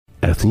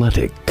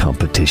athletic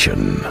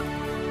competition.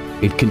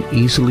 It can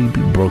easily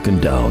be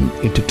broken down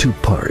into two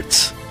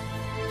parts: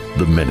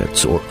 the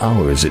minutes or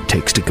hours it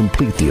takes to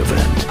complete the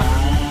event,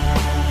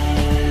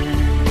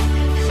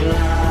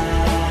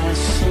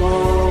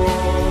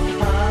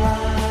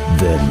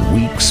 then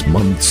weeks,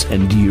 months,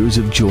 and years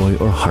of joy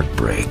or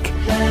heartbreak.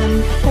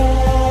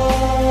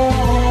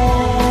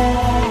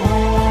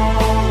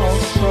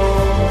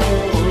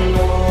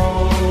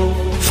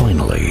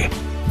 Finally,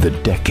 the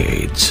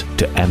decades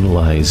to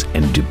analyze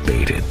and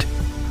debate it.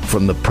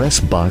 From the press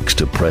box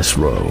to press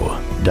row,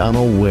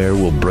 Donald Ware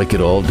will break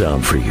it all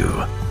down for you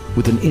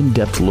with an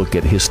in-depth look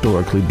at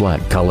historically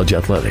black college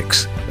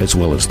athletics, as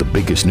well as the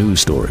biggest news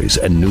stories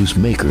and news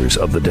makers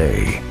of the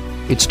day.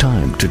 It's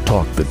time to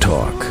talk the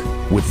talk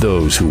with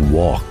those who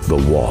walk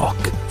the walk.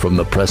 From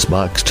the press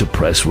box to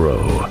press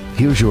row,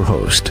 here's your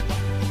host,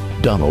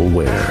 Donald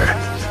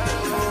Ware.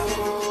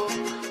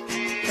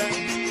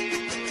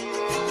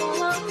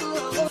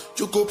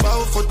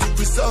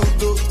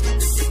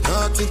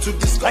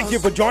 Thank you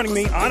for joining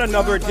me on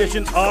another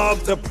edition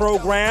of the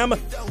program.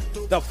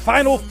 The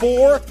Final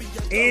Four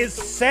is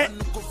set.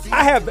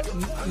 I have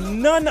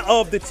none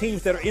of the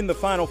teams that are in the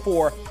Final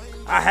Four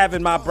I have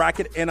in my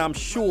bracket, and I'm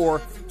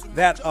sure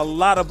that a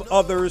lot of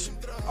others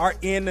are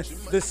in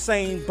the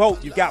same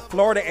boat. You've got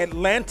Florida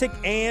Atlantic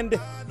and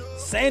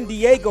San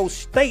Diego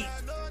State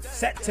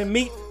set to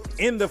meet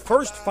in the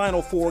first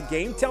Final Four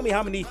game. Tell me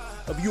how many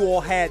of you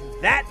all had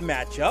that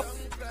matchup.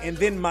 And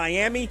then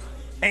Miami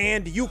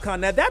and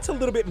UConn. Now, that's a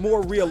little bit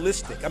more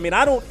realistic. I mean,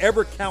 I don't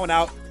ever count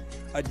out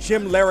a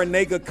Jim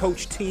Larrañaga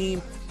coach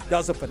team.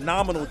 Does a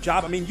phenomenal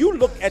job. I mean, you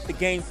look at the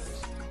game.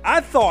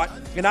 I thought,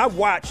 and I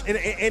watched, and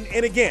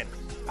again,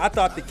 I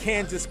thought the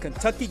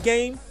Kansas-Kentucky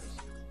game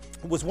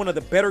was one of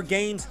the better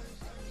games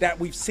that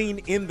we've seen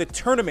in the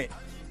tournament.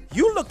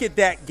 You look at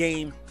that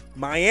game,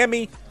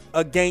 Miami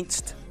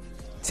against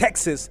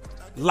Texas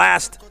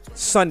last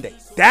Sunday.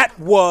 That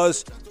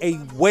was a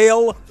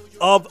whale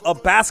of a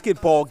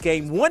basketball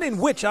game, one in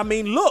which, I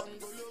mean, look,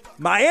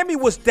 Miami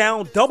was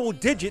down double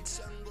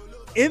digits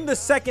in the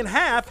second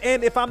half,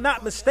 and if I'm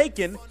not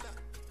mistaken,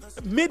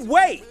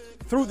 midway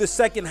through the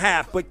second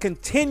half, but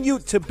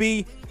continued to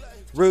be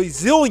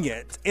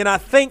resilient. And I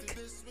think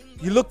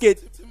you look at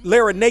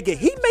Larrañaga,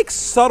 he makes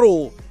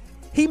subtle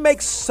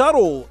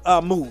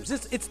moves.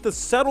 It's the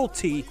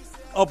subtlety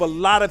of a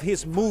lot of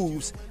his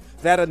moves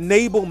that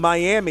enable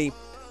Miami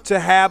to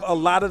have a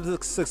lot of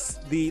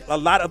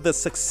the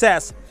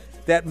success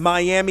that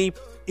Miami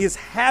is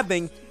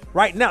having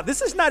right now.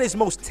 This is not his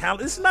most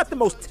talented. This is not the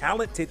most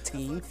talented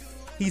team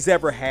he's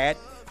ever had,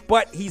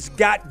 but he's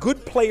got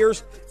good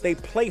players. They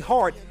play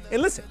hard.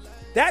 And listen,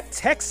 that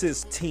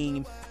Texas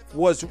team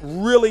was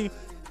really,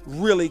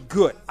 really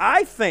good.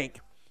 I think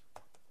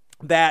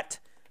that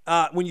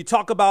when you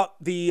talk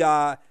about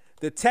the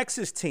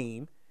Texas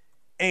team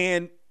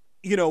and,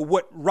 you know,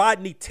 what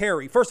Rodney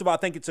Terry, first of all, I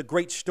think it's a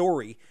great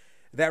story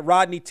that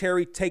Rodney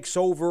Terry takes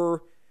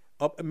over.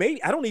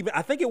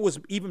 I think it was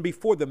even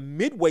before the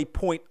midway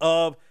point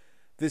of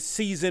the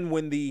season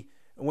when the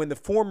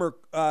former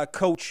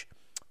coach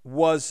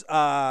was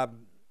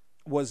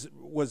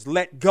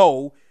let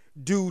go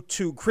due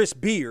to Chris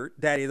Beard.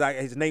 That is,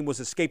 his name was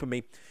escaping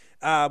me.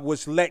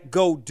 Was let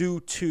go due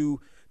to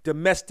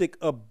domestic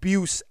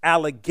abuse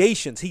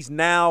allegations. He's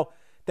now,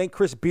 I think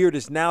Chris Beard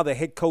is now the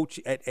head coach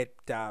at I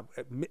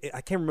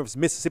can't remember if it's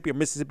Mississippi or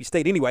Mississippi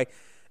State. Anyway.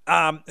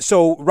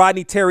 So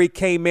Rodney Terry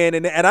came in,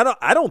 and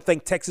I don't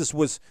think Texas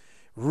was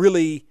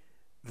really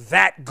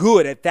that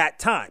good at that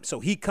time. So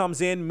he comes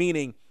in,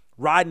 meaning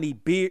Rodney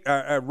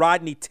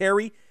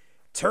Terry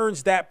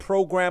turns that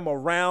program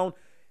around,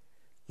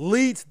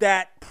 leads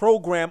that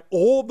program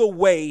all the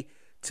way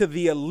to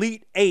the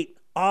Elite Eight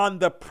on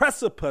the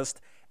precipice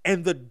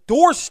and the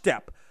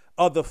doorstep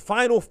of the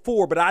Final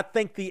Four. But I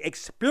think the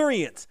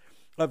experience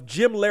of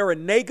Jim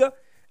Larrañaga,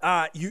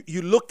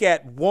 you look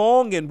at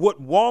Wong and what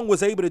Wong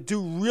was able to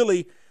do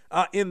really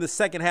in the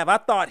second half. I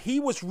thought he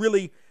was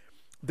really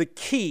the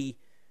key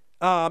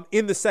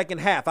in the second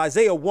half.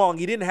 Isaiah Wong,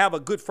 he didn't have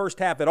a good first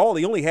half at all.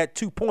 He only had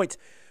 2 points,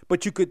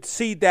 but you could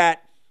see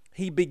that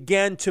he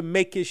began to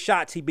make his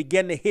shots. He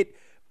began to hit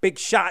big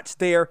shots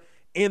there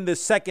in the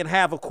second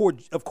half. Of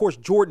course,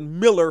 Jordan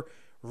Miller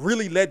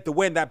really led the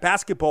way in that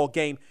basketball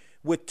game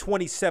with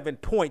 27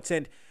 points.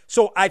 And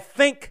so I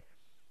think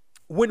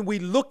when we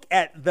look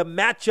at the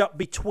matchup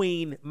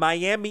between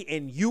Miami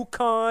and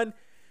UConn,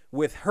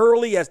 with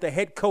Hurley as the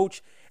head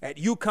coach at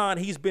UConn,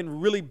 he's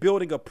been really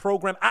building a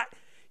program. I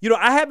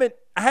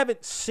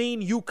haven't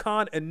seen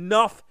UConn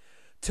enough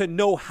to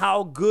know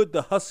how good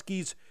the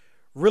Huskies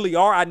really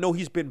are. I know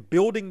he's been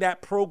building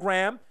that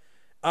program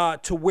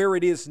to where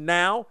it is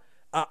now.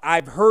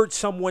 I've heard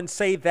someone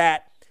say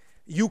that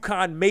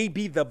UConn may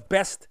be the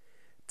best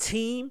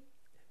team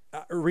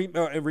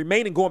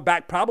remaining, going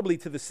back probably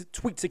to the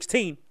Sweet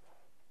 16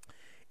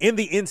 in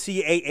the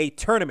NCAA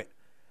tournament.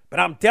 But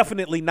I'm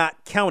definitely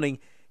not counting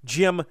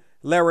Jim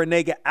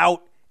Larrañaga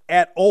out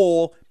at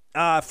all.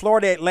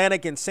 Florida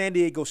Atlantic and San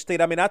Diego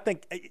State. I mean, I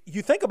think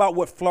you think about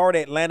what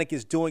Florida Atlantic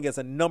is doing as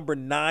a number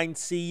 9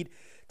 seed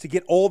to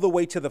get all the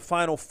way to the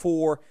Final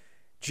Four,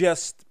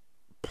 just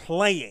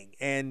playing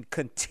and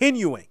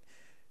continuing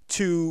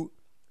to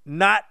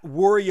not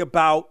worry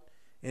about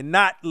and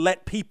not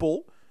let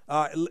people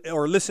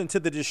or listen to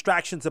the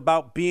distractions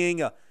about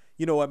being a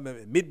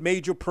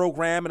mid-major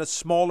program and a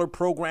smaller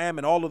program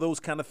and all of those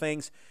kind of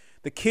things.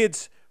 The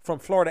kids from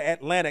Florida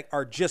Atlantic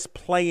are just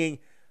playing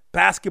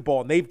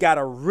basketball, and they've got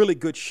a really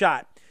good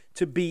shot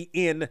to be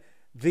in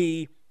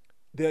the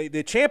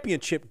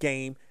championship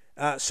game.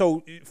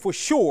 So for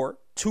sure,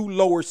 2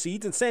 lower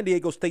seeds, and San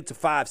Diego State's a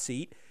 5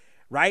 seed,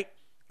 right?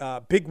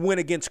 Big win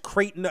against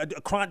Creighton, a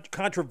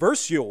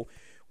controversial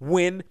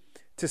win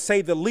to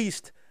say the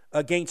least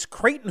against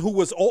Creighton, who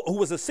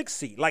was a 6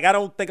 seed. Like, I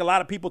don't think a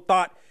lot of people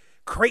thought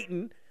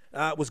Creighton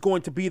was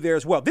going to be there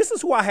as well. This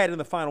is who I had in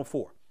the Final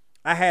Four.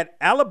 I had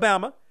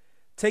Alabama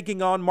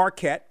taking on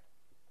Marquette,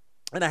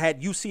 and I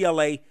had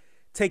UCLA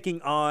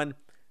taking on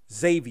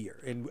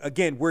Xavier. And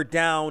again, we're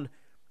down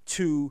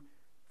to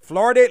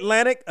Florida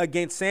Atlantic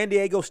against San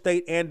Diego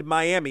State and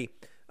Miami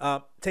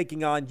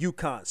taking on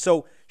UConn.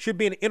 So should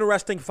be an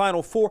interesting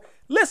Final Four.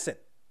 Listen,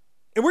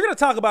 and we're going to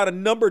talk about a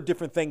number of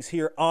different things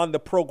here on the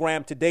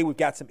program today. We've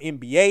got some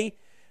NBA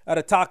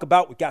to talk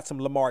about. We've got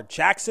some Lamar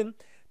Jackson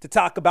to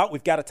talk about.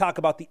 We've got to talk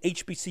about the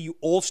HBCU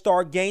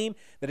All-Star Game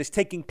that is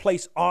taking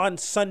place on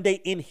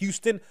Sunday in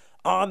Houston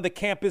on the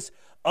campus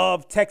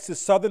of Texas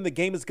Southern. The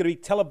game is going to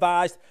be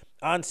televised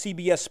on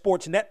CBS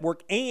Sports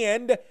Network,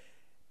 and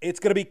it's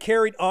going to be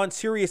carried on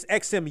Sirius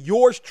XM.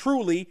 Yours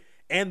truly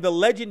and the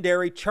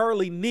legendary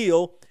Charlie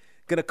Neal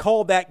going to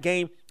call that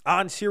game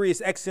on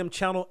Sirius XM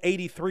Channel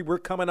 83. We're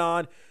coming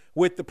on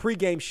with the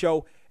pregame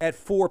show at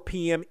 4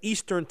 p.m.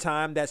 Eastern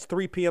Time. That's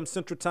 3 p.m.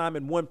 Central Time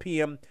and 1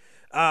 p.m.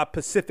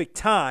 Pacific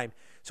Time.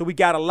 So we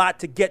got a lot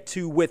to get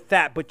to with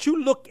that. But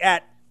you look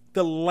at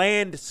the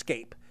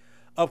landscape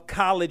of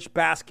college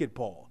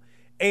basketball,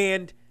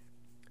 and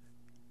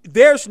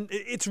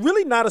it's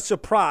really not a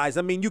surprise.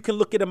 I mean, you can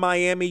look at a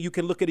Miami, you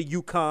can look at a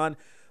UConn.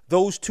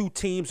 Those two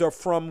teams are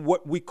from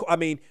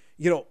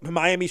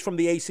Miami's from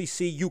the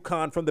ACC,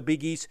 UConn from the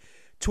Big East,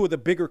 2 of the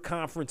bigger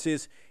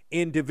conferences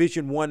in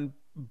Division I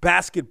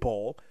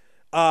basketball.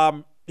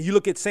 You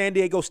look at San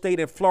Diego State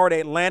and Florida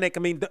Atlantic. I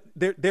mean,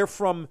 they're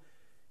from,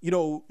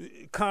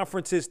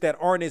 conferences that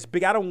aren't as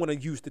big. I don't want to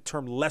use the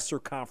term lesser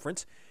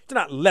conference. It's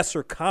not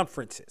lesser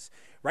conferences,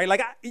 right?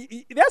 Like,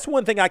 that's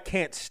one thing I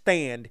can't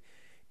stand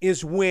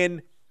is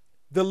when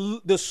the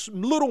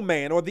little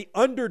man or the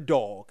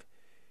underdog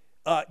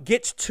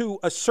gets to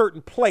a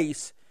certain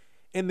place,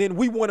 and then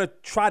we want to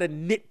try to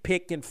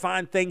nitpick and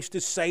find things to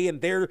say, and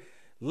they're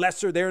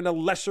in a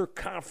lesser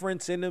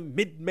conference, in a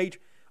mid-major,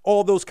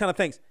 all those kind of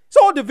things. It's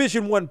all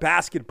Division I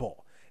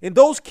basketball, and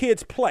those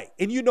kids play.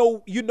 And you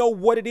know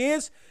what it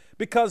is,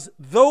 because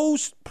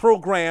those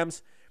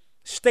programs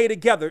stay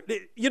together.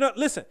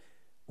 Listen,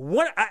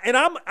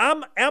 I'm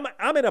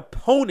an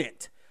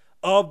opponent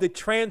of the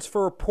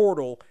transfer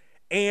portal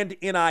and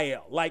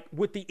NIL. Like,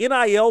 with the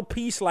NIL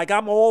piece, like,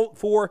 I'm all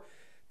for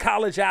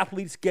college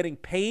athletes getting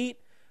paid,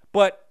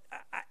 but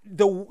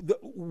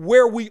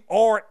where we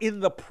are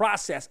in the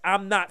process,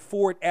 I'm not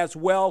for it as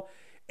well.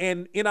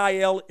 And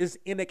NIL is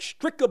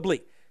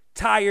inextricably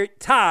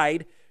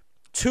tied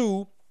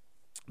to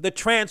the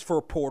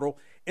transfer portal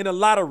in a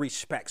lot of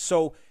respects.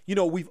 So,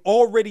 we've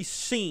already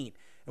seen,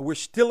 and we're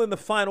still in the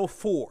Final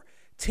Four.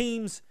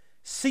 Teams'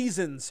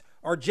 seasons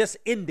are just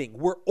ending.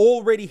 We're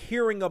already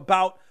hearing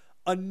about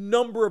a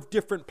number of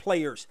different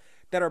players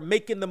that are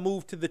making the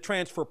move to the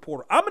transfer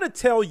portal. I'm going to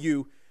tell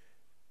you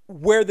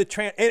where the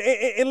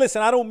and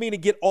listen, I don't mean to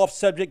get off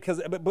subject,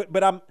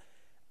 but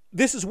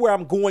this is where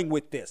I'm going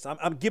with this.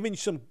 I'm giving you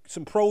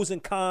some pros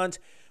and cons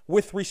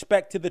with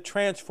respect to the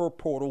transfer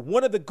portal.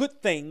 One of the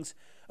good things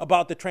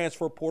about the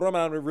transfer portal, I'm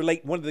going to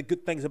relate one of the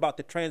good things about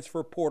the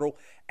transfer portal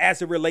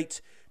as it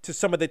relates to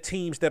some of the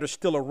teams that are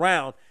still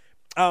around.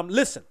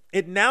 Listen,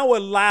 it now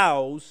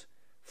allows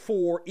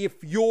for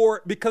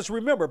because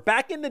remember,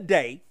 back in the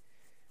day,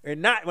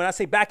 when I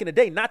say back in the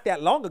day, not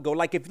that long ago,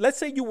 like, if, let's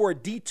say you were a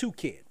D2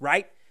 kid,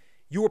 right?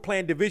 You were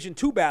playing Division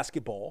II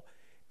basketball,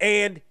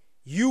 and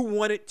you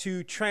wanted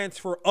to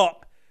transfer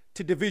up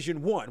to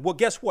Division I. Well,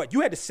 guess what? You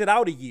had to sit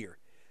out a year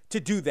to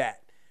do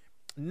that.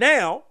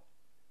 Now,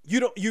 you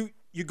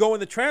go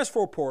in the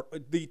transfer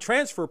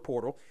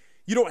portal,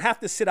 you don't have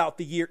to sit out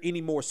the year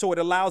anymore. So it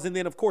allows, and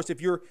then, of course, if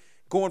you're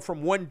going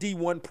from one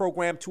D1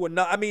 program to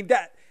another, I mean,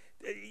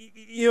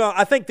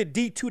 I think the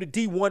D2 to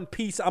D1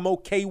 piece I'm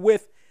okay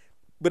with,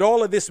 but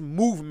all of this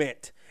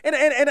movement, and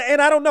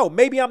I don't know,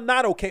 maybe I'm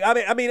not okay.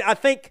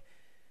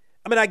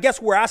 I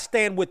guess where I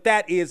stand with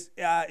that is,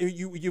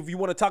 you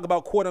want to talk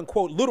about quote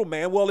unquote little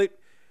man. Well, it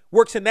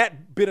works in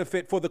that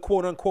benefit for the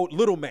quote unquote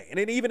little man,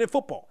 and even in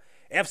football,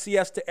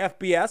 FCS to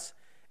FBS.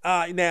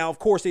 Now, of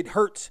course, it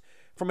hurts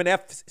from an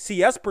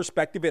FCS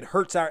perspective. It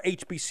hurts our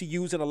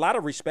HBCUs in a lot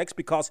of respects,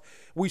 because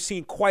we've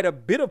seen quite a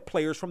bit of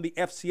players from the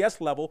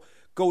FCS level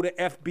go to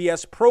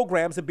FBS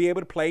programs and be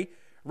able to play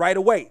right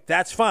away.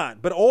 That's fine.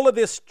 But all of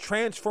this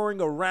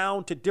transferring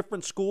around to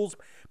different schools,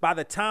 by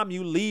the time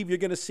you leave, you're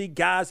going to see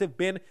guys have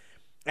been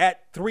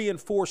at 3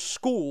 and 4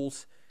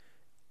 schools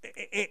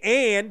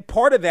and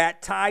part of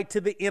that tied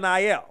to the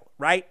NIL,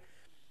 right?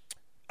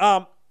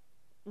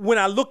 When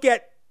I look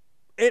at,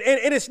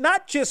 and it's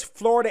not just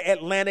Florida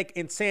Atlantic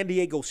and San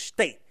Diego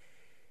State.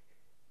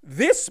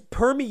 This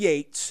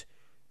permeates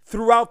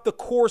throughout the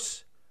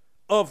course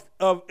of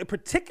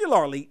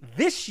particularly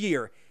this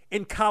year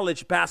in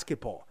college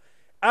basketball.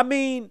 I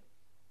mean,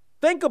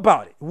 think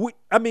about it. We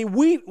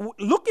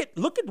look at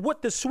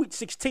what the Sweet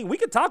 16. We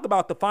could talk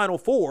about the Final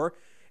Four,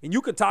 and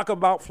you could talk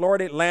about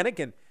Florida Atlantic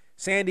and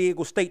San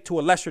Diego State to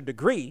a lesser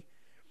degree.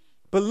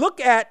 But look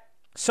at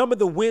some of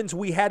the wins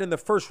we had in the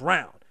first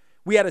round.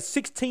 We had a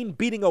 16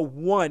 beating a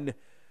 1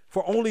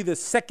 for only the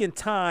second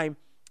time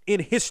in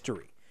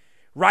history,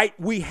 right?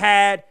 We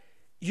had,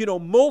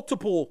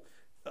 multiple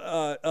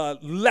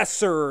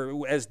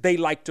lesser, as they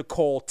like to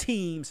call,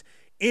 teams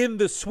in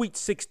the Sweet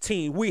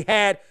 16. We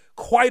had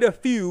quite a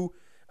few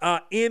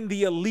in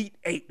the Elite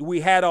 8. We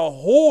had a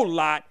whole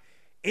lot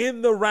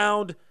in the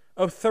round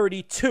of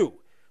 32.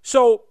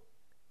 So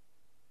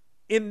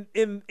in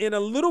a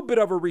little bit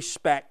of a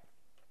respect,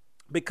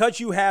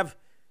 because you have,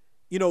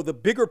 the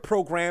bigger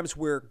programs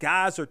where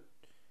guys are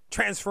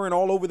transferring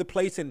all over the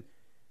place and,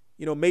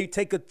 may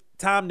take a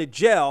time to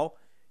gel,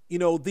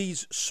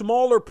 these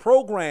smaller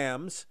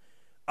programs,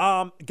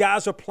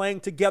 guys are playing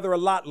together a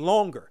lot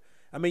longer.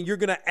 I mean, you're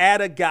going to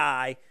add a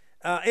guy,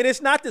 and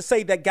it's not to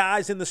say that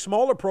guys in the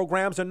smaller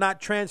programs are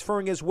not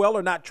transferring as well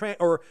or not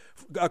or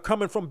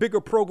coming from bigger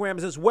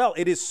programs as well.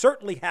 It is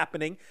certainly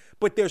happening,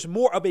 but there's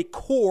more of a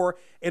core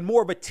and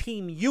more of a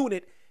team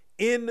unit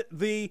in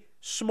the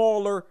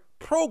smaller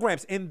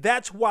programs, and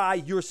that's why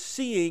you're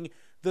seeing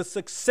the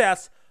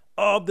success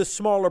of the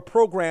smaller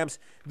programs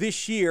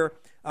this year,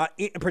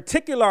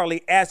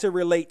 particularly as it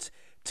relates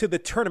to the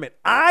tournament.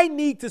 I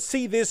need to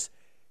see this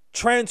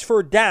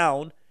transfer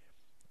down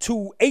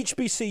to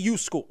HBCU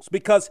schools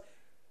because,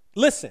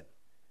 listen,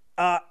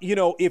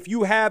 if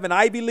you have an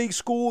Ivy League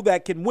school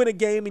that can win a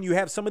game and you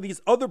have some of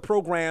these other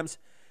programs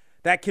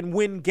that can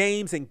win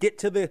games and get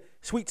to the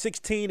Sweet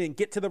 16 and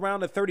get to the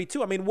round of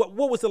 32. I mean, what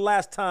was the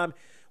last time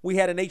we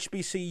had an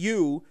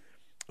HBCU,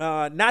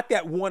 not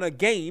that won a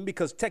game,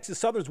 because Texas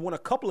Southern's won a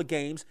couple of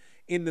games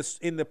in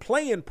the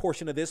play-in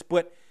portion of this,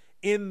 but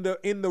in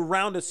the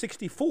round of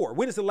 64.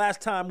 When is the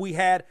last time we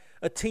had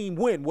a team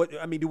win?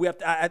 Do we have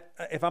to?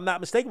 If I'm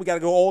not mistaken, we got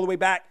to go all the way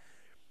back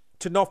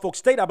to Norfolk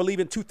State, I believe,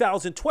 in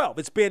 2012.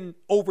 It's been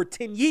over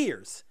 10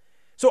 years.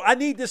 So I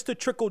need this to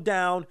trickle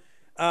down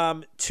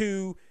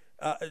to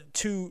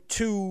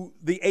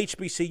the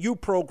HBCU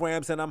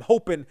programs, and I'm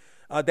hoping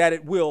that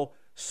it will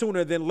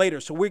sooner than later.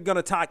 So we're going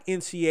to talk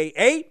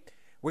NCAA.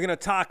 We're going to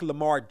talk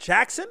Lamar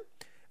Jackson.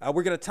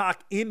 We're going to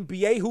talk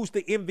NBA, who's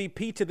the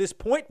MVP to this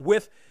point,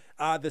 with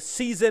the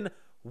season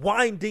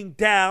winding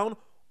down.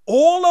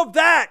 All of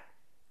that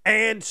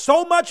and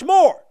so much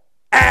more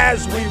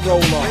as we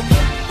roll on.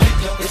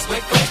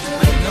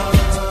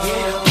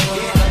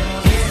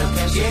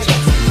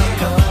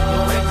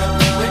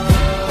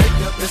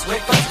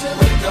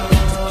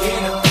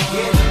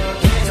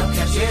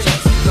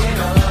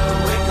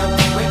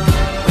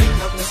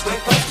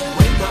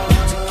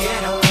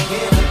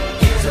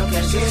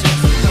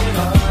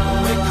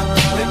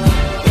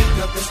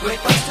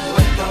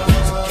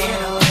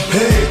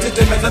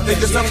 I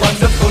think it's a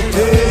wonderful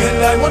day,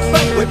 and I want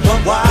fun with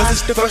my wife, 'cause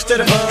it's the first of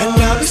the month,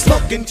 and I'll be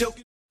smoking till...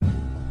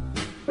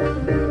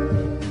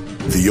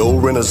 The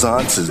old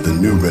Renaissance is the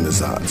new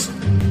Renaissance,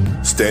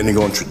 standing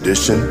on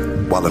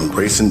tradition while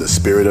embracing the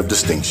spirit of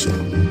distinction.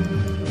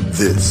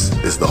 This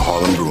is the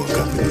Harlem Brewing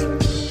Company.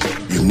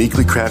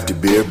 Uniquely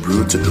crafted beer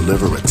brewed to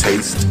deliver a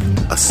taste,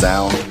 a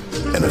sound,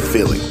 and a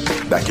feeling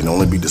that can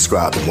only be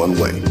described in one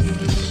way: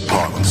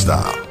 Harlem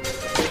style.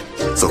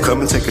 So come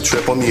and take a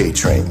trip on the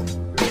A-Train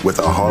with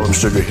our Harlem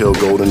Sugar Hill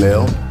Golden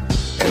Ale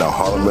and our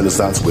Harlem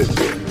Renaissance Wit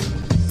Beer,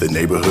 the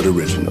neighborhood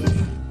original.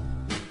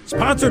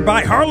 Sponsored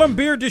by Harlem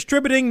Beer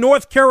Distributing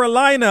North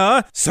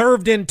Carolina,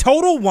 served in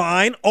Total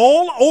Wine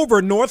all over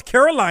North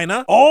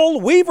Carolina, all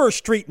Weaver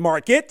Street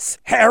markets,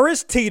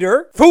 Harris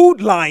Teeter,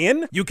 Food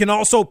Lion. You can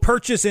also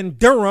purchase in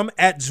Durham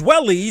at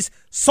Zwelly's,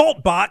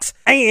 Saltbox,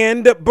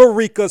 and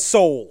Barrica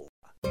Soul.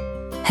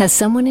 Has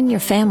someone in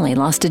your family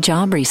lost a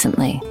job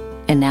recently,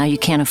 and now you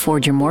can't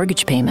afford your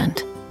mortgage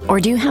payment? Or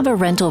do you have a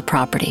rental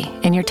property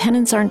and your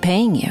tenants aren't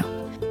paying you?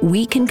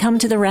 We can come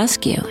to the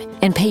rescue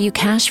and pay you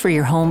cash for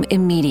your home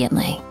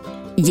immediately.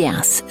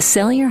 Yes,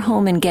 sell your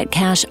home and get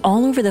cash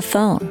all over the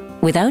phone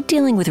without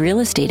dealing with real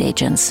estate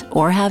agents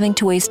or having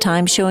to waste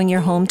time showing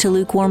your home to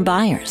lukewarm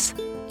buyers.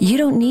 You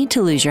don't need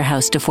to lose your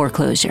house to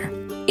foreclosure.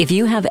 If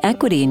you have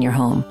equity in your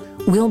home,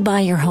 we'll buy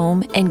your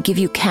home and give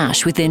you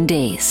cash within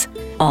days,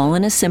 all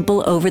in a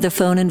simple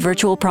over-the-phone and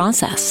virtual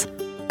process.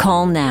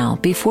 Call now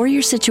before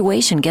your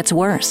situation gets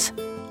worse.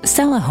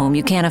 Sell a home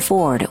you can't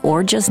afford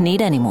or just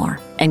need anymore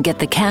and get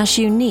the cash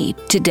you need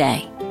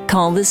today.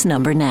 Call this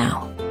number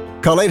now.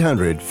 Call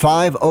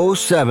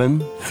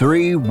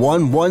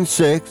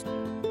 800-507-3116.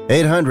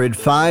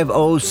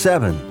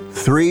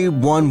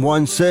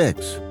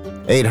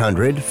 800-507-3116.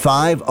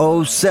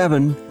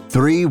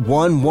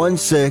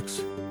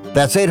 800-507-3116.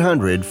 That's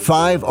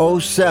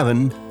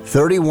 800-507-3116.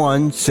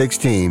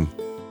 3116.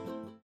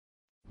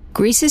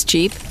 Greece is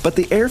cheap. But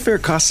the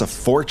airfare costs a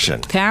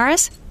fortune.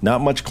 Paris?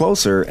 Not much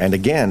closer, and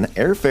again,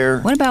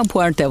 airfare... What about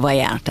Puerto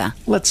Vallarta?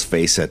 Let's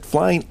face it,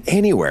 flying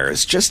anywhere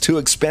is just too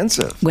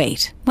expensive.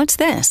 Wait, what's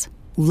this?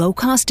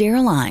 Low-cost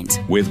airlines.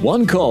 With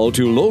one call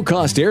to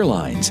low-cost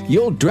airlines,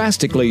 you'll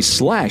drastically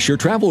slash your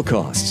travel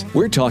costs.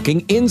 We're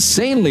talking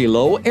insanely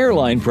low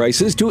airline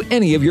prices to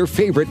any of your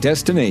favorite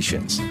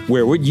destinations.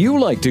 Where would you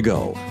like to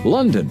go?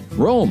 London,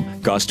 Rome,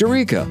 Costa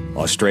Rica,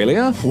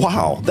 Australia?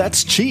 Wow,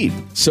 that's cheap.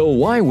 So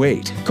why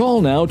wait?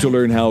 Call now to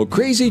learn how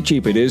crazy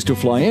cheap it is to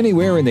fly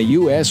anywhere in the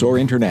U.S. or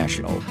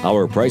international.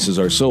 Our prices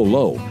are so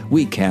low,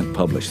 we can't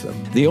publish them.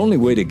 The only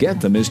way to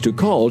get them is to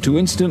call to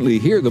instantly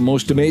hear the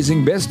most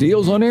amazing best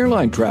deals on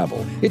airline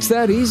travel. It's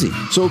that easy.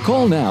 So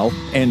call now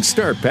and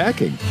start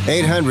packing.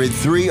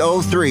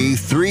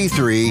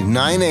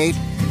 800-303-3398.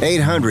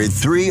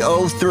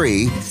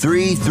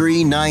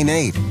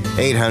 800-303-3398.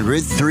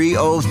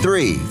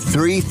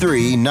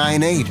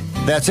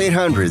 800-303-3398. That's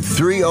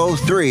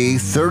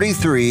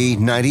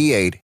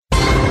 800-303-3398.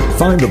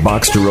 Find the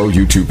Box to Row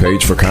YouTube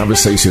page for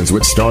conversations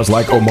with stars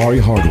like Omari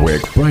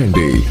Hardwick,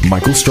 Brandy,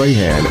 Michael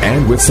Strahan,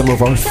 and with some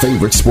of our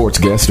favorite sports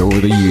guests over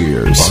the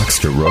years. Box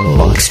to Row.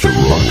 Box to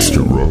Row. Box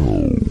to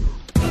Row.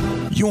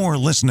 You're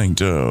listening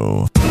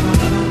to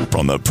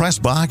From the Press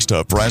Box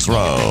to Press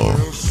Row.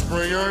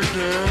 Spring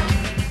again.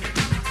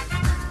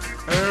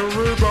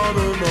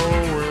 Everybody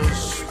know it's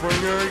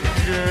spring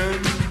again.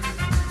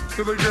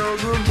 To the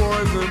girls and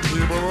boys and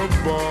people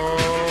above.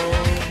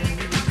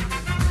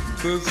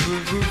 This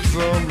is the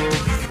summer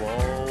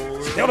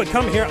fall. Still to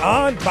come here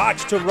on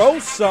Box to Row,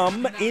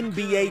 some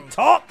NBA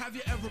talk.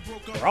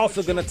 We're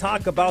also going to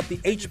talk about the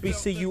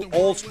HBCU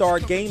All-Star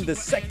Game, the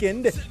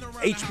second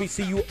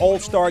HBCU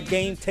All-Star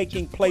Game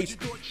taking place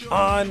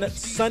on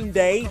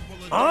Sunday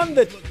on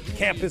the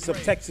campus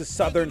of Texas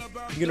Southern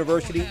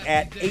University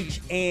at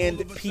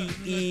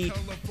H&PE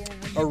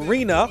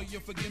Arena.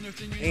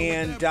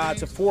 And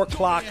it's a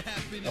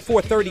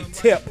 4:30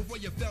 tip.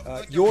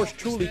 Yours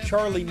truly,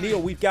 Charlie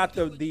Neal. We've got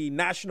the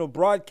national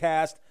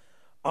broadcast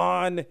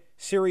on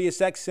Sirius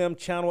XM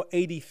Channel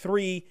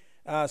 83.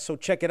 So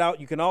check it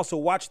out. You can also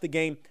watch the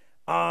game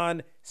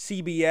on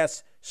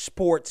CBS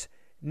Sports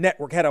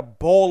Network. Had a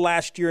ball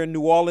last year in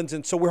New Orleans.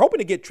 And so we're hoping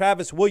to get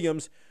Travis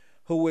Williams,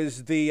 who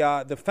is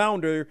the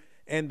founder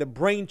and the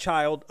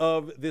brainchild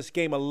of this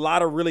game. A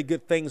lot of really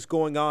good things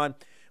going on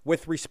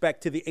with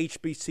respect to the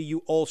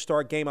HBCU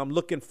All-Star Game. I'm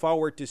looking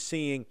forward to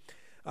seeing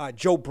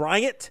Joe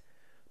Bryant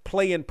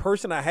play in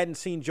person. I hadn't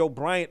seen Joe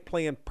Bryant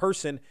play in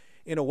person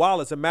in a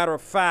while. As a matter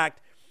of fact,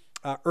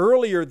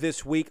 earlier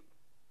this week,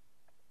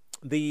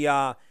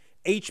 the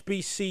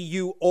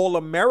HBCU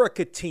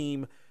All-America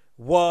team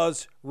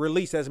was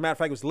released. As a matter of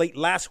fact, it was late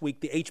last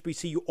week. The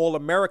HBCU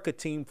All-America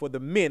team for the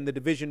men, the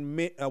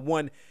Division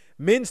I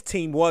men's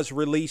team, was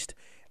released.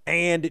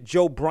 And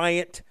Joe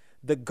Bryant,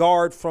 the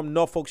guard from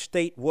Norfolk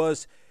State,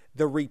 was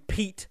the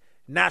repeat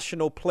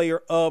National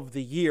Player of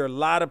the Year. A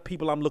lot of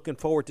people I'm looking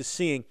forward to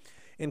seeing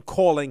and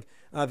calling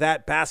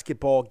that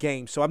basketball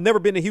game. So I've never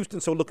been to Houston,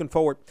 so looking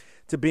forward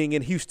to being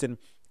in Houston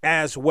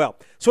as well.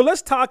 So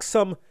let's talk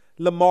some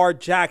Lamar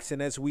Jackson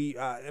as we,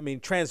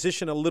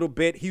 transition a little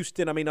bit.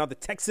 Houston, are the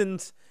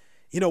Texans,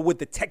 would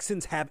the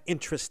Texans have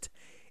interest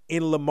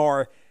in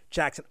Lamar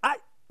Jackson?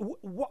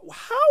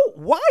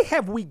 Why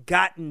have we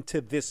gotten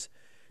to this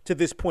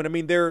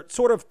point? They're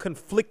sort of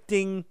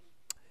conflicting.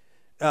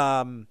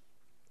 There's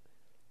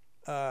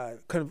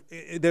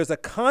a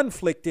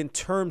conflict in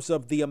terms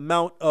of the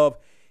amount of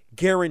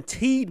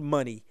guaranteed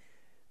money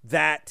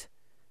that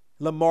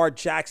Lamar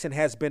Jackson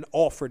has been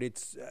offered.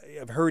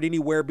 I've heard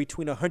anywhere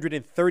between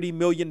 $130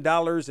 million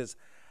as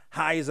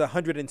high as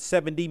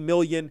 $170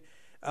 million.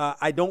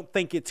 I don't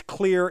think it's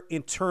clear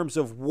in terms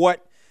of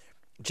what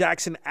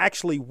Jackson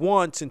actually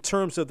wants in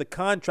terms of the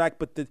contract,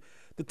 but the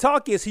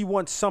talk is he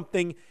wants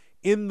something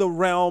in the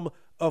realm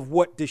of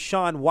what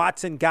Deshaun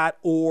Watson got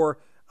or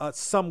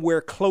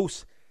somewhere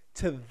close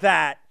to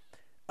that.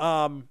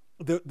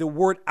 The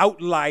word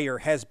outlier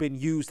has been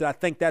used, and I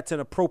think that's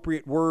an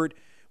appropriate word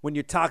when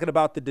you're talking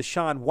about the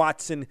Deshaun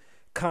Watson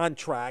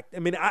contract.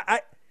 When I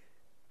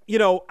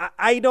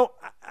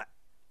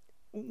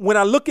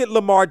look at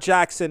Lamar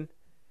Jackson,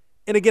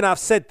 and again, I've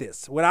said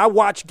this, when I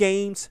watch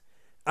games,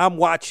 I'm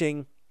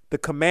watching the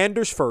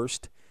Commanders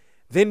first.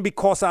 Then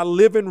because I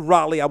live in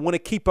Raleigh, I want to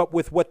keep up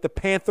with what the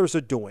Panthers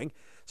are doing.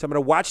 So I'm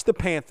going to watch the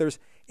Panthers.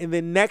 And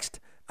then next,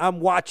 I'm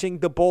watching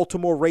the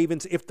Baltimore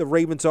Ravens if the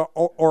Ravens are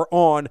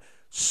on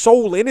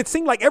solely. And it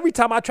seemed like every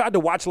time I tried to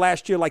watch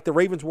last year, like the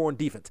Ravens were on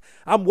defense.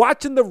 I'm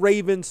watching the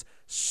Ravens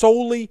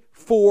solely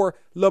for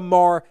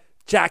Lamar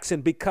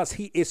Jackson because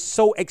he is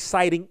so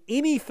exciting.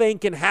 Anything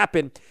can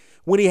happen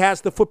when he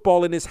has the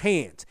football in his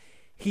hands.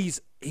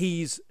 He's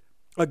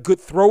a good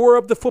thrower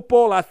of the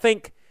football. I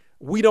think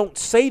we don't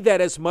say that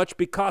as much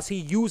because he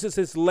uses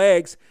his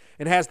legs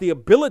and has the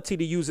ability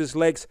to use his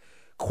legs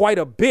quite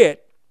a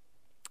bit.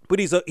 But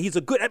he's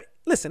a good.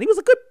 Listen, he was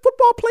a good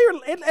football player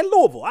at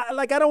Louisville.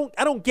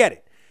 I don't get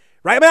it,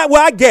 right?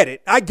 I get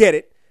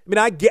it. mean,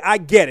 I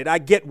get it. I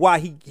get why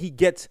he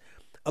gets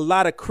a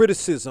lot of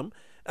criticism.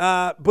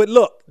 But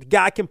look, the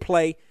guy can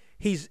play.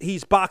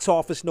 He's box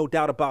office, no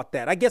doubt about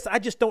that. I guess I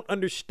just don't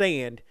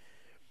understand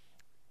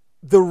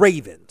the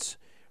Ravens,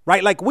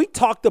 right? Like, we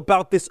talked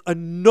about this a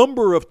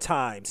number of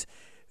times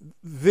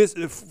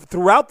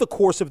throughout the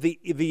course of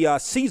the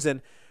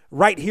season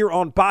right here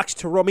on Box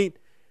to Row. I mean,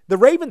 the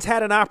Ravens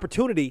had an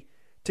opportunity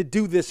to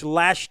do this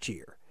last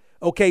year.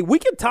 Okay,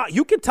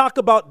 you can talk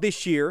about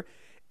this year,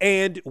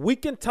 and we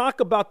can talk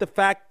about the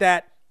fact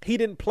that he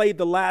didn't play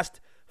the last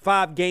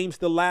 5 games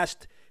the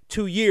last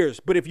 2 years.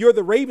 But if you're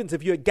the Ravens,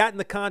 if you had gotten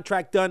the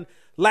contract done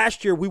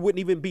last year, we wouldn't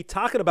even be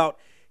talking about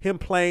him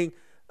playing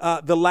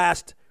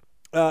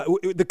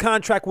the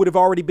contract would have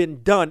already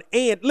been done.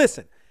 And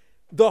listen,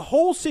 the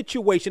whole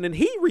situation, and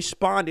he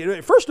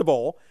responded. First of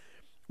all,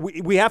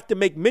 we have to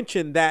make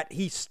mention that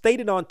he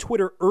stated on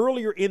Twitter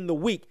earlier in the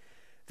week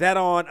that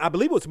on, I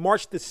believe it was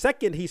March the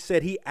 2nd, he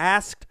said he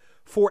asked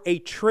for a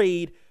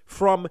trade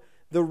from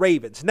the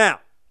Ravens.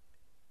 Now,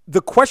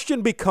 the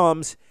question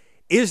becomes,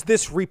 is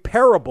this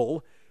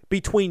repairable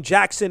between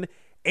Jackson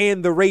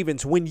and the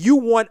Ravens? When you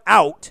want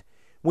out,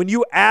 when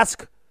you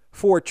ask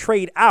for a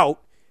trade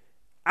out,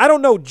 I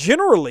don't know,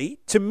 generally,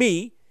 to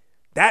me,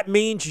 that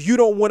means you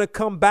don't want to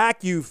come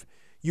back. You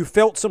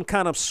felt some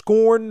kind of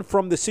scorn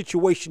from the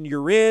situation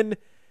you're in,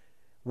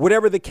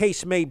 whatever the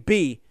case may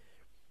be.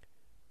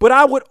 But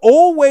I would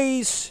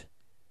always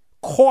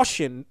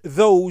caution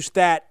those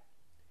that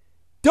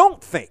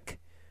don't think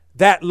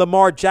that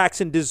Lamar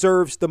Jackson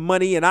deserves the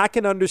money. And I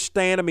can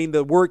understand, I mean,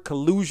 the word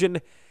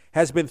collusion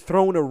has been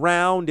thrown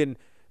around, and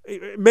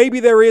maybe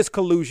there is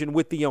collusion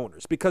with the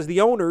owners because the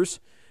owners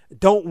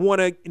don't want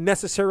to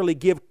necessarily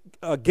give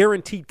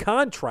guaranteed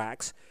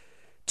contracts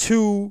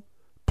to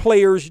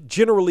players,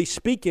 generally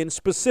speaking,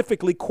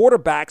 specifically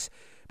quarterbacks,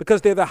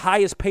 because they're the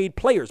highest paid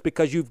players,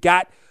 because you've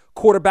got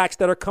quarterbacks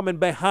that are coming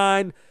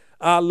behind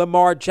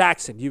Lamar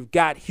Jackson. You've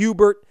got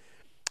Hubert,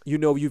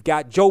 you've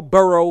got Joe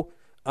Burrow,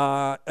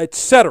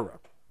 etc.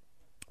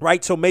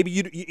 Right? So maybe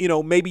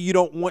you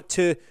don't want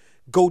to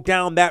go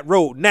down that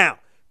road. Now,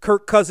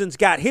 Kirk Cousins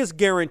got his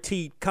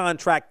guaranteed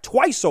contract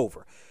twice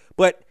over,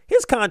 but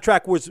his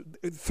contract was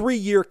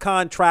 3-year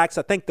contracts.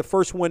 I think the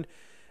first one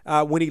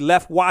when he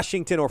left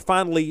Washington, or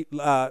finally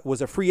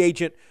was a free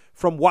agent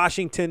from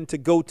Washington to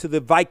go to the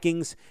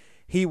Vikings,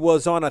 he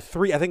was on I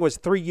think it was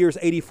 3 years,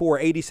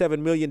 $87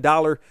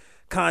 million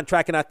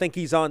contract, and I think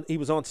he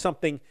was on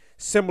something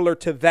similar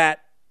to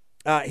that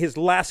his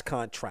last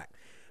contract.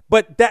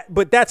 But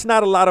that's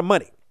not a lot of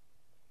money,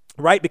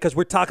 right? Because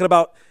we're talking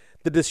about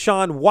the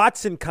Deshaun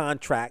Watson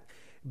contract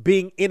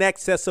being in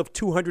excess of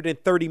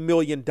 $230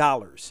 million.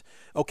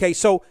 Okay,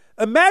 so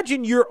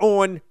imagine you're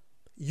on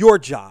your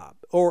job,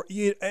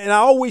 and I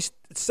always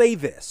say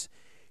this,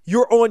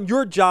 you're on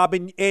your job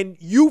and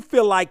you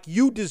feel like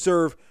you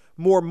deserve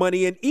more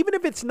money. And even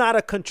if it's not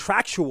a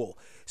contractual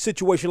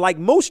situation, like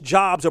most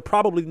jobs are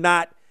probably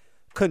not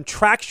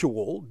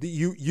contractual.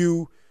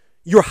 You're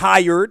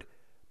hired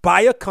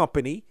by a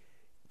company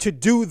to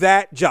do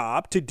that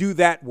job, to do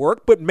that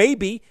work, but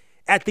maybe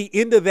at the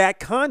end of that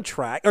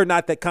contract, or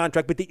not that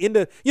contract, but the end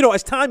of,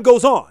 as time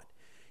goes on,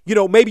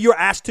 maybe you're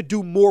asked to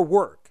do more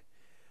work.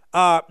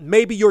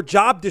 Maybe your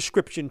job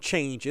description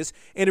changes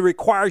and it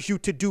requires you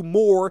to do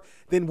more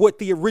than what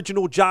the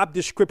original job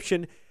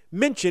description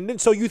mentioned. And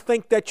so you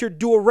think that you're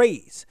due a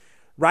raise,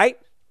 right?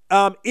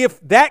 If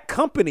that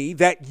company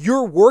that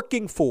you're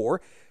working for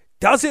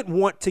doesn't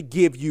want to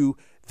give you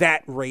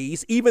that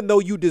raise, even though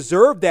you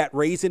deserve that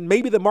raise, and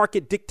maybe the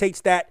market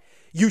dictates that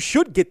you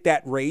should get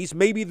that raise,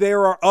 maybe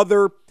there are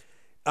other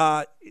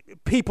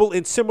people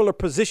in similar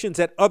positions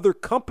at other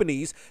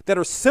companies that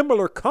are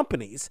similar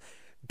companies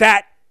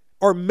that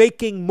are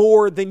making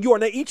more than you are.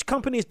 Now, each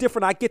company is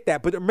different. I get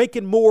that, but they're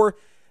making more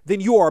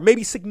than you are,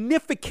 maybe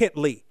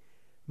significantly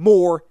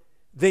more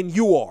than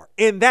you are.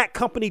 And that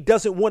company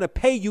doesn't want to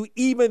pay you,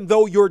 even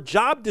though your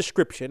job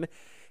description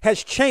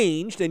has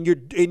changed and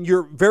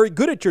you're very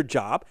good at your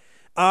job.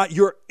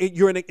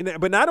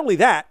 But not only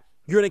that,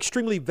 you're an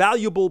extremely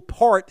valuable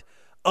part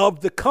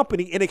of the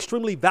company and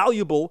extremely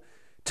valuable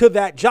to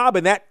that job,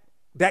 and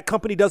that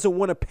company doesn't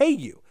want to pay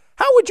you.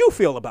 How would you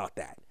feel about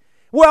that?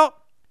 Well,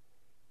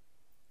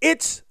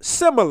 it's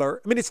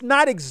similar. I mean, it's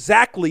not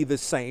exactly the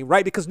same,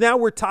 right? Because now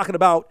we're talking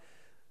about,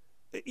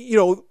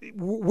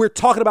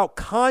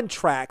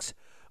 contracts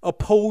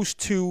opposed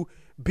to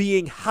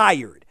being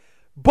hired.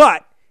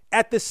 But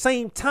at the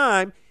same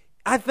time,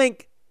 I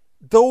think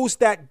those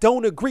that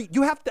don't agree,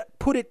 you have to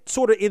put it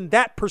sort of in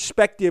that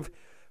perspective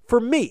for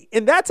me.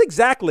 And that's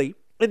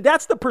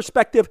the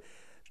perspective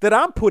that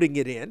I'm putting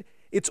it in.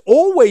 It's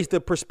always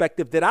the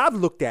perspective that I've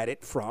looked at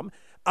it from.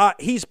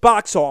 He's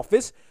box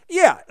office.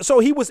 Yeah, so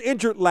he was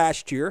injured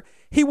last year.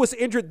 He was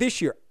injured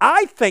this year.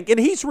 I think, and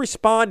he's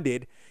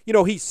responded,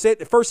 he said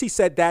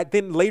that,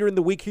 then later in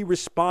the week he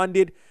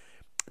responded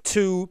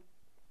to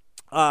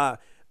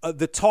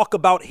the talk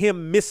about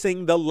him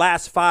missing the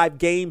last 5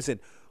 games and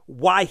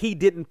why he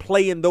didn't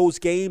play in those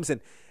games.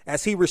 And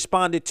as he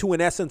responded to,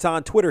 in essence,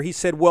 on Twitter, he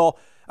said, well,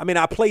 I mean,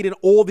 I played in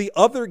all the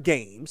other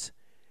games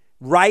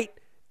right?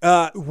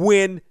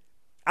 When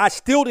I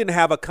still didn't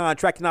have a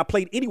contract and I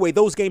played anyway.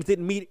 Those games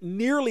didn't mean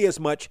nearly as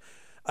much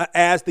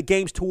as the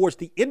games towards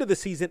the end of the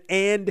season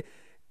and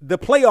the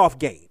playoff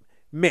game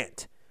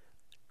meant.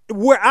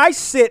 Where I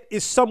sit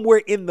is somewhere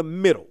in the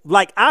middle.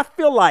 Like, I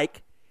feel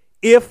like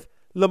if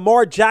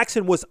Lamar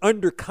Jackson was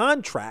under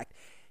contract,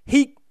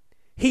 he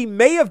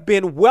may have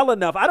been well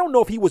enough. I don't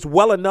know if he was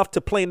well enough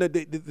to play in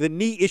the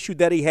knee issue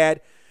that he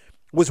had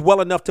was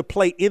well enough to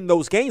play in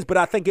those games. But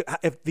I think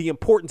if the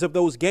importance of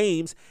those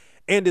games,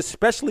 and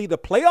especially the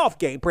playoff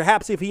game,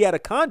 perhaps if he had a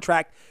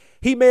contract,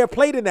 he may have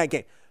played in that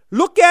game.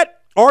 Look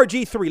at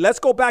RG3. Let's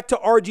go back to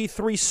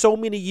RG3 so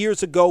many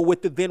years ago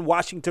with the then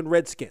Washington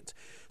Redskins.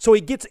 So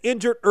he gets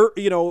injured,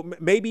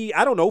 maybe,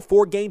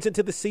 4 games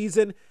into the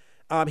season.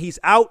 He's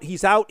out.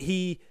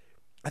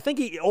 I think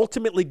he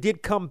ultimately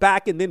did come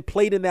back and then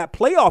played in that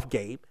playoff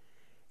game,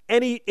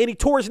 and he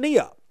tore his knee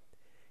up.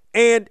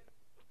 And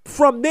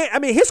from there,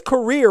 his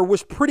career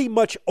was pretty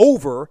much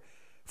over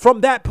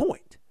from that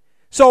point.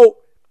 So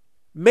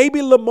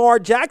maybe Lamar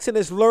Jackson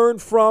has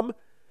learned from,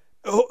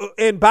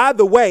 and by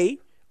the way,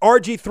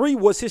 RG3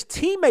 was his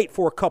teammate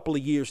for a couple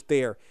of years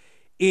there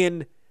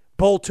in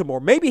Baltimore.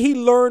 Maybe he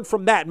learned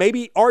from that.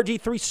 Maybe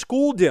RG3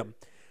 schooled him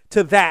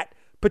to that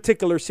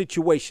particular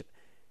situation.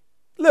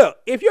 Look,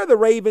 if you're the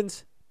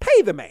Ravens,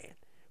 pay the man,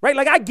 right?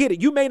 Like, I get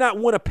it. You may not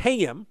want to pay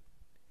him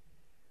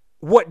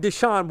what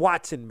Deshaun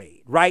Watson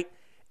made, right?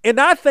 And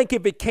I think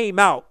if it came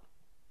out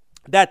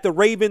that the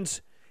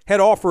Ravens had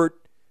offered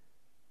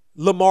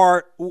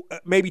Lamar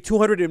maybe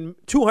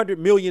 $200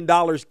 million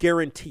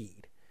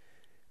guaranteed,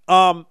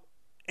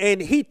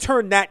 and he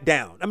turned that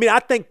down. I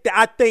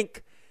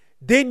think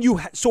then you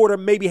sort of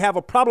maybe have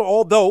a problem,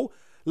 although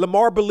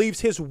Lamar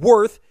believes his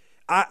worth,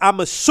 I'm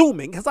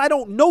assuming, because I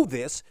don't know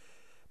this,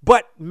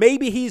 but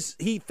maybe he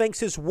thinks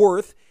his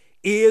worth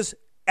is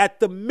at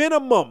the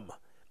minimum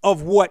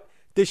of what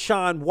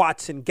Deshaun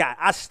Watson got.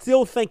 I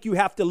still think you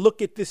have to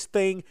look at this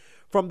thing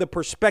from the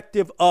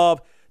perspective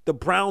of the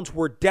Browns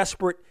were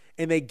desperate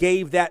and they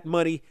gave that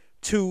money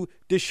to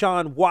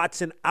Deshaun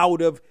Watson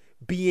out of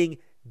being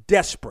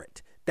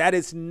desperate. That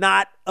is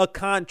not a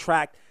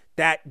contract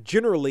that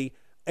generally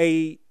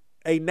a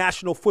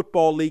National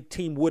Football League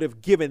team would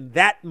have given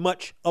that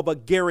much of a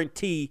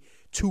guarantee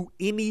to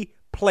any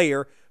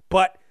player,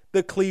 but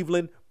the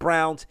Cleveland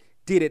Browns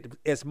did it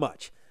as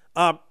much.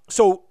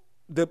 So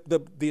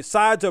the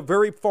sides are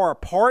very far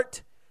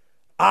apart,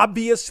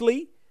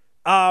 obviously.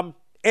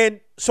 And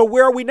so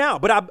where are we now?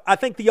 But I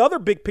think the other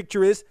big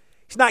picture is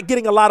he's not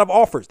getting a lot of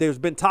offers. There's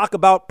been talk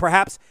about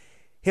perhaps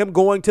him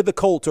going to the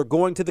Colts or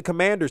going to the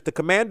Commanders. The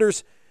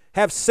Commanders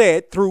have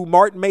said through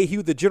Martin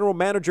Mayhew, the general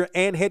manager,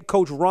 and head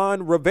coach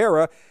Ron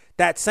Rivera,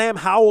 that Sam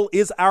Howell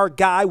is our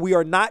guy. We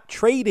are not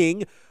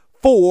trading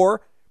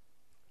for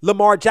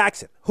Lamar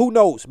Jackson. Who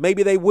knows?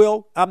 Maybe they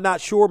will. I'm not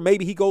sure.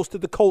 Maybe he goes to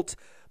the Colts.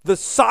 The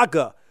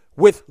saga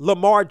with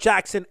Lamar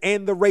Jackson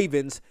and the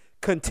Ravens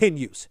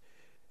continues.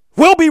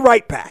 We'll be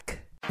right back.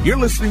 You're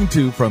listening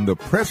to From the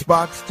Press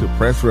Box to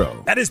Press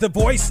Row. That is the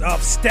voice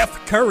of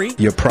Steph Curry.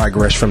 Your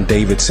progress from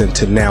Davidson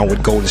to now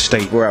with Golden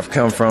State. Where I've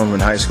come from in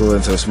high school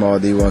into a small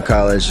D1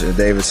 college at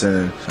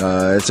Davidson.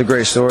 It's a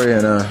great story,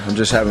 and I'm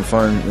just having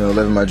fun,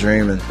 living my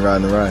dream and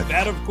riding the ride.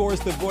 That, of course,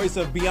 the voice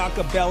of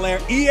Bianca Belair.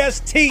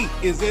 EST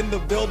is in the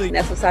building.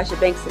 That's what Sasha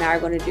Banks and I are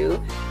going to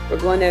do. We're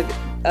going to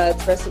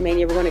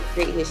WrestleMania. We're going to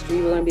create history.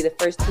 We're going to be the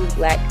first 2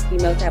 black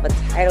females to have a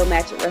title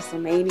match at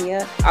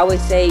WrestleMania. I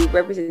always say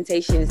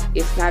representation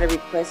is not a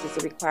request, it's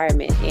a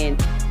requirement.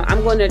 And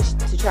I'm going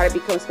to try to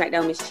become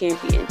SmackDown Women's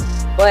Champion.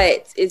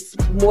 But it's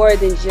more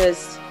than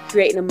just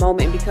creating a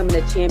moment and becoming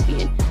a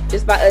champion.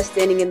 Just by us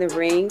standing in the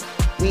ring,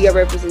 we are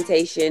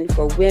representation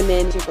for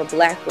women, for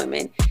black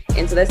women.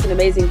 And so that's an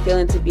amazing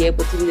feeling to be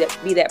able to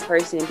be that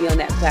person and be on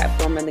that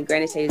platform and the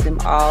greatest of them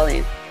all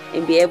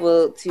and be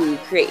able to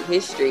create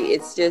history.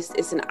 It's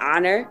an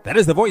honor. That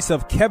is the voice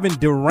of Kevin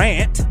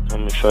Durant.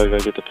 I'm excited I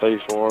get to play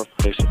for them.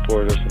 They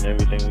support us in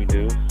everything we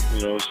do.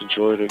 It's a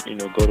joy to,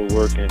 go to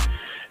work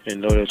and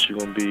know that you're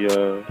going to be,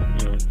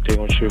 they're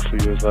going to cheer for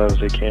you as loud as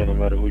they can, no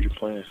matter who you're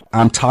playing.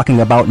 I'm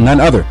talking about none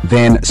other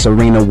than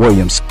Serena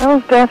Williams. That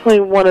was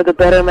definitely one of the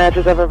better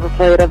matches I've ever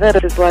played. I've had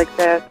just like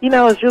that.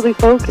 It's really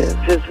focused,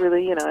 just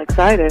really,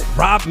 excited.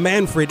 Rob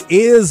Manfred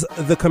is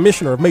the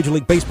commissioner of Major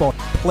League Baseball.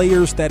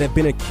 Players that have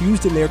been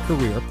accused in their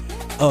career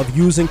of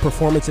using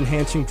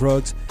performance-enhancing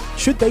drugs,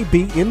 should they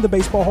be in the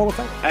Baseball Hall of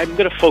Fame? I'm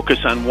going to focus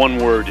on one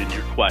word in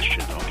your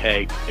question,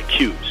 okay?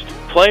 Accused.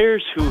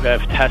 Players who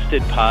have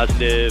tested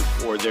positive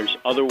or there's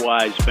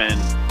otherwise been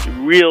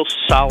real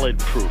solid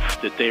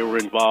proof that they were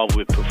involved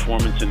with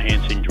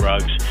performance-enhancing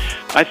drugs,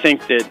 I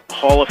think that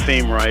Hall of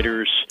Fame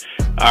writers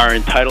are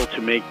entitled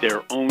to make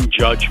their own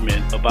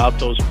judgment about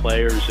those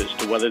players as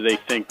to whether they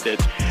think that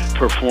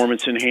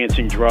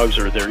performance-enhancing drugs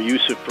or their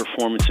use of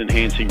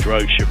performance-enhancing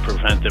drugs should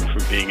prevent them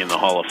from being in the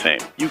Hall of Fame.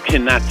 You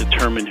cannot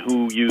determine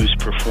who used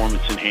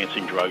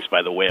performance-enhancing drugs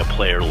by the way a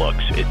player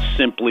looks. It's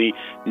simply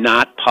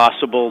not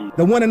possible.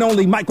 The one and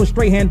only Michael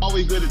Strahan.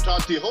 Always good to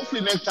talk to you.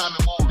 Hopefully next time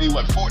it won't be,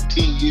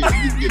 14 years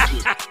we can get to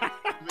it.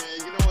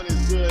 Man,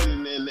 it's good,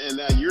 and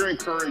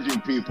encouraging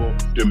people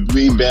to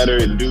be better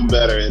and do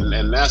better,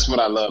 and that's what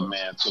I love,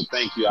 man. So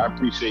thank you. I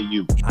appreciate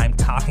you. I'm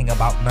talking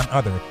about none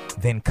other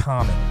than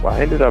Common. Well, I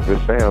ended up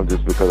at SAM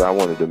just because I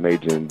wanted to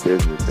major in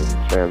business,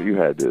 and SAM, you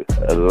had the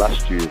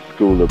illustrious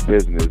school of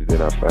business.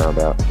 Then I found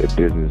out that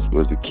business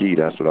was the key.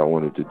 That's what I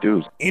wanted to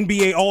do.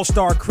 NBA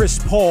All-Star Chris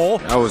Paul.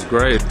 That was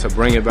great to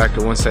bring it back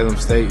to Winston-Salem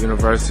State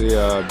University,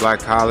 Black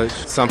College,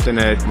 something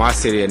that my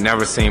city had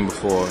never seen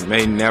before,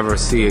 may never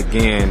see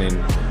again,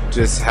 and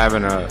just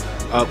having a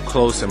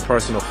up-close and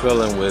personal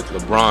feeling with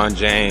LeBron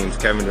James,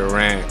 Kevin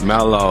Durant,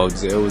 Melo.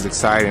 It was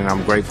exciting.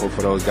 I'm grateful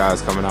for those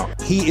guys coming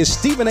out. He is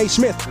Stephen A.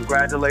 Smith.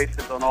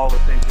 Congratulations on all the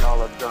things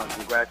y'all have done.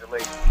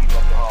 Congratulations. Keep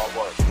up the hard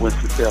work.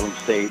 Winston-Salem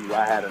State,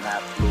 I had an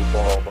absolute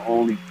ball. The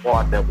only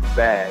part that was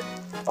bad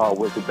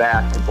was the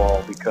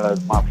basketball,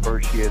 because my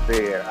first year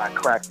there, I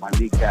cracked my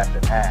kneecap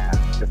in half.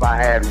 If I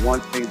had one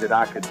thing that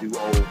I could do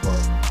over,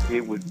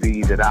 it would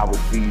be that I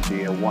would be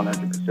there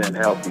 100%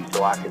 healthy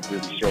so I could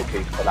really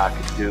showcase what I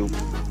could do.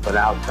 But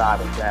outside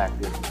of that,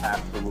 there's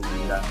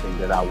absolutely nothing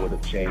that I would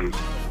have changed.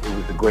 It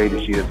was the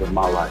greatest years of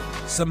my life.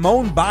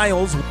 Simone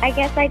Biles. I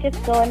guess I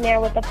just go in there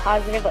with a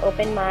positive,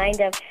 open mind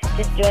of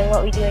just doing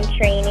what we do in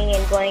training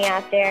and going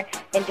out there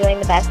and doing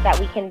the best that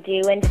we can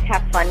do and just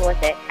have fun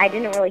with it. I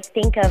didn't really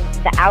think of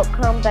the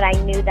outcome, but I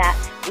knew that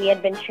we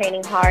had been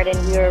training hard and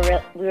we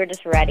were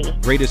just ready.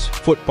 Greatest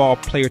football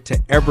player to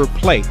ever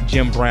play,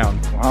 Jim Brown.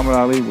 Muhammad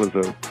Ali was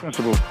a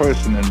principal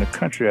person in the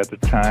country at the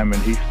time,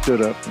 and he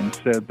stood up and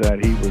said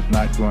that he was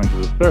not going to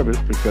the service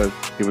because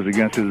it was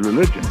against his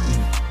religion.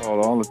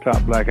 Called all the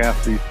top black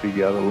athletes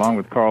together, along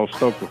with Carl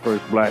Stokes, the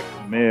first black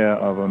mayor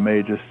of a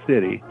major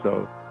city.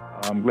 So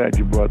I'm glad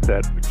you brought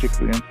that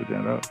particular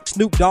incident up.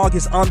 Snoop Dogg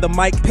is on the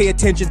mic. Pay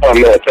attention. Oh,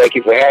 man, thank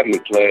you for having me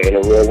play in a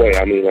real way.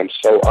 I mean, I'm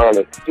so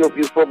honored.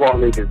 Stillview Football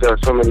League has done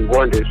so many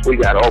wonders. We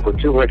got over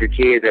 200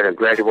 kids that have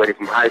graduated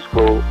from high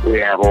school. We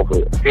have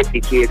over 50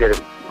 kids that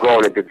have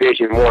gone to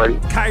Division I.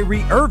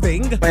 Kyrie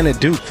Irving. Playing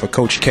at Duke for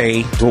Coach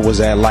K, what was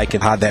that like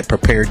and how that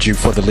prepared you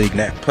for the league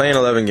now? Playing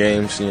 11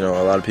 games, a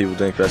lot of people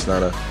think that's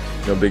not a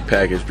big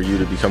package for you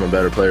to become a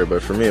better player,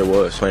 but for me it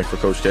was. Playing for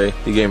Coach K,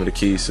 he gave me the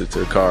keys to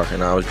the car,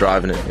 and I was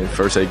driving it in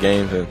first 8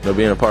 games, and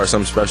being a part of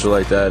something special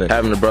like that and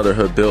having a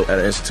brotherhood built at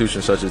an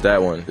institution such as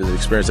that one is an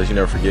experience that you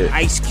never forget.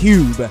 Ice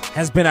Cube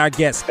has been our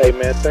guest. Hey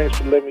man, thanks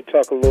for letting me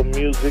talk a little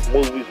music,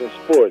 movies, and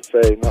sports.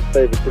 Hey, my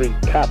favorite 3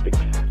 topics.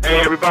 Hey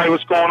everybody,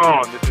 what's going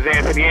on? This is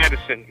Anthony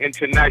Anderson,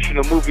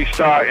 international movie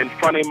star and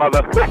funny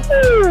mother.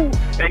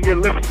 And you're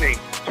listening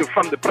to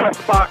From the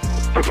Press Box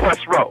to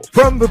Press Row.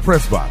 From the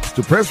Press Box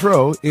to Press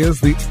Row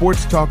is the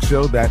sports talk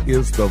show that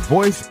is the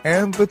voice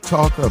and the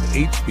talk of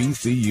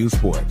HBCU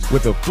sports,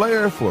 with a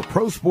flair for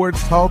pro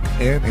sports talk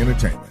and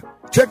entertainment.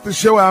 Check the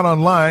show out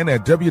online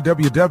at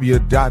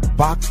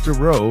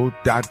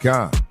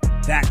www.boxtorow.com.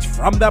 That's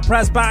From the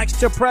Press Box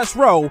to Press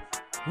Row,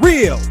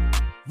 real,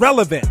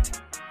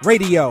 relevant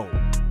radio.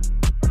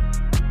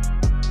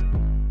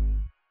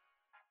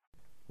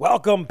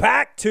 Welcome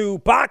back to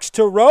Box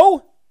to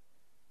Row.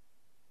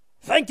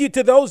 Thank you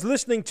to those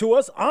listening to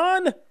us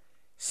on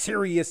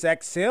Sirius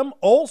XM.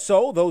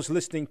 Also, those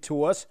listening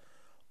to us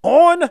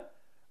on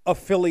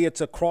affiliates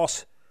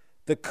across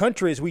the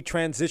country as we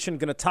transition.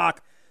 Going to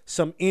talk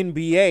some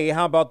NBA.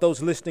 How about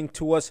those listening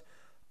to us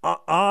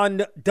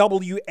on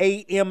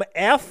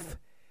WAMF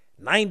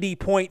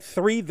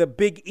 90.3, the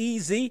Big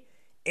Easy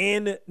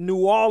in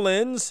New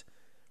Orleans.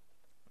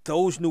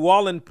 Those New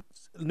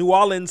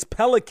Orleans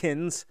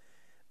Pelicans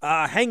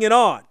hanging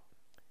on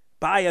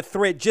by a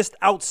thread just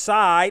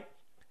outside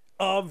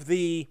of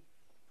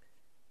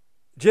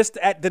just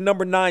at the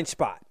number 9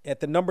 spot. At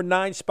the number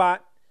 9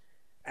 spot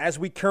as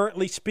we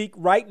currently speak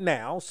right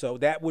now. So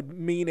that would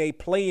mean a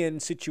play-in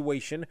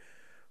situation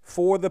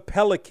for the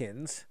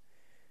Pelicans.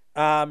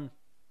 And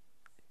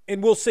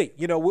we'll see.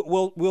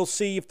 We'll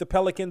see if the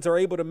Pelicans are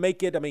able to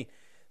make it.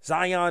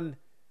 Zion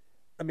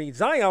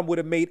would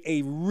have made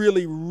a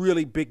really,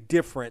 really big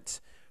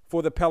difference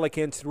for the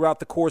Pelicans throughout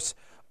the course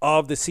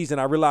of the season.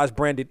 I realize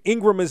Brandon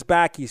Ingram is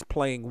back. He's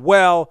playing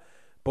well.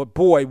 But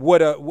boy,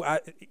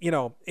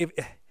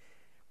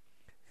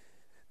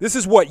 this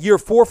is year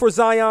 4 for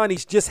Zion. He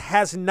just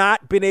has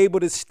not been able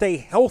to stay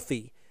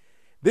healthy.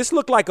 This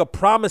looked like a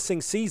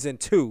promising season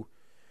too.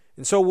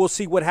 And so we'll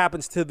see what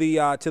happens to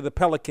the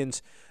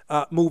Pelicans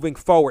moving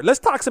forward. Let's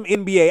talk some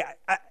NBA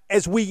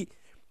as we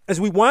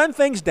wind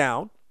things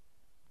down.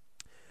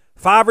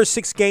 5 or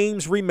 6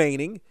 games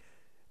remaining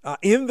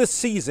in the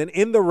season,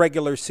 in the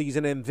regular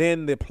season, and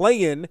then the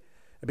play-in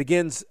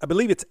begins. I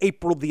believe it's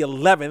April the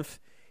 11th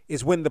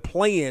is when the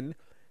play-in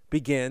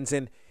begins.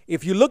 And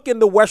if you look in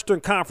the Western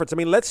Conference,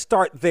 let's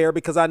start there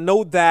because I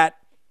know that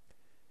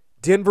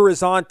Denver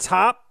is on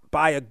top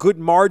by a good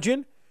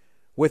margin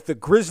with the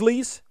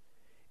Grizzlies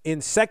in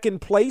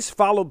second place,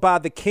 followed by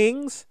the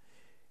Kings,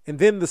 and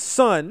then the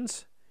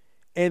Suns,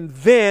 and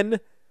then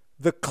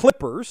the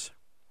Clippers,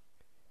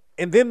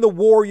 and then the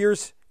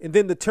Warriors, and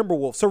then the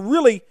Timberwolves. So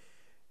really,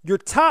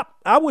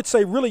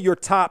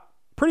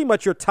 pretty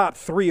much your top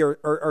 3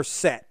 are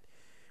set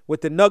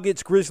with the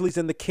Nuggets, Grizzlies,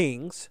 and the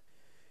Kings.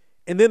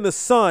 And then the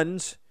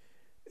Suns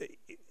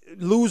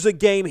lose a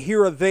game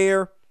here or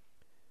there.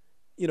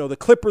 You know, the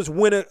Clippers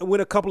win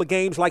a couple of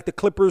games like the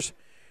Clippers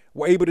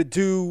were able to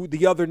do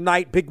the other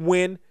night, big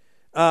win.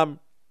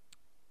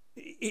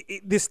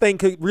 This thing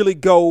could really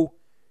go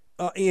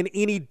in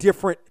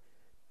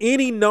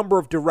any number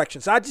of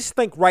directions. I just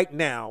think right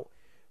now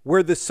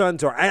where the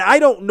Suns are, and I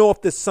don't know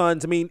if the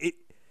Suns,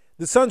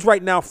 the Suns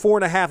right now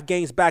 4.5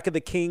 games back of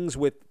the Kings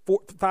with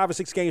 5 or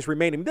 6 games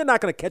remaining. They're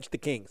not going to catch the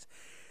Kings.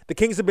 The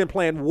Kings have been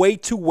playing way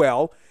too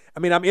well.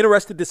 I'm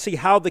interested to see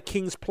how the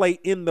Kings play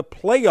in the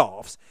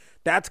playoffs.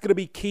 That's going to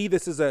be key.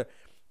 This is an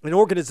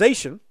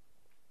organization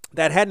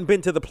that hadn't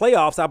been to the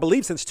playoffs, I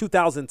believe, since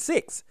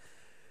 2006.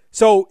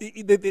 So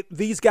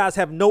these guys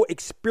have no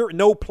experience,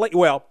 no play.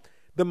 Well,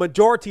 the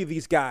majority of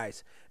these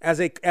guys, as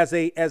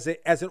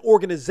an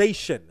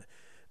organization,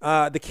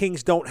 the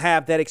Kings don't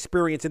have that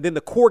experience, and then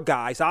the core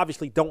guys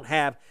obviously don't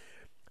have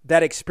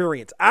that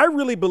experience. I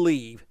really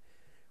believe,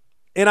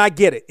 and I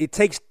get it, it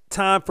takes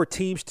time for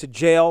teams to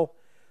gel,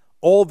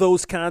 all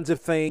those kinds of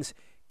things.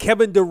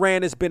 Kevin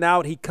Durant has been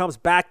out. He comes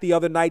back the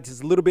other night.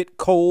 He's a little bit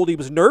cold. He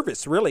was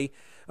nervous, really,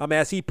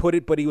 as he put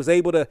it, but he was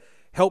able to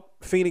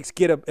help Phoenix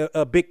get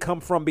a big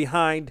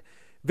come-from-behind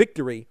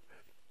victory.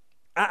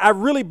 I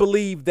really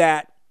believe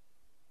that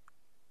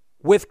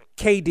with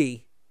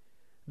KD,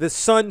 the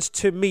Suns,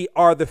 to me,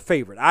 are the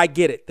favorite. I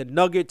get it. The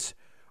Nuggets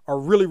are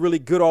really, really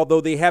good,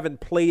 although they haven't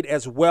played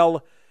as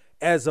well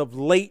as of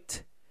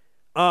late.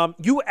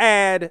 You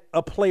add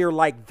a player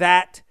like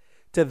that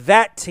to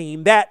that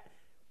team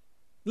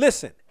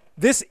listen,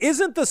 this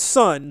isn't the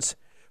Suns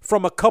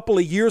from a couple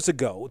of years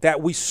ago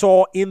that we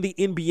saw in the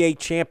NBA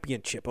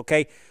championship,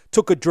 okay?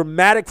 Took a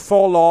dramatic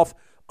fall off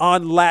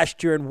on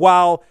last year, and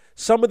while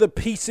some of the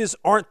pieces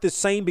aren't the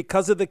same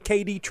because of the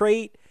KD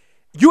trade,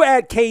 you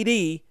add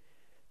KD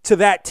to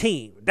that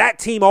team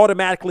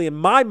automatically, in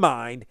my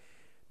mind,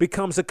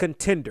 becomes a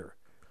contender,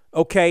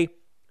 okay?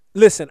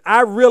 Listen,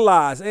 I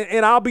realize,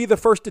 and I'll be the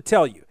first to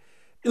tell you,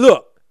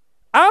 look,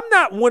 I'm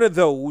not one of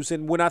those,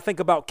 and when I think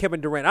about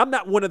Kevin Durant, I'm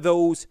not one of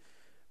those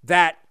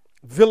that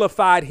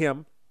vilified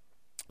him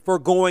for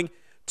going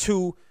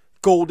to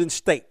Golden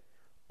State.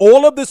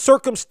 All of the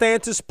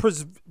circumstances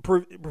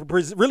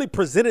really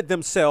presented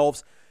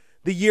themselves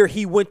the year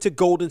he went to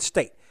Golden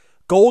State.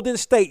 Golden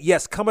State,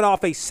 yes, coming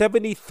off a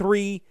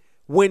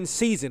 73-win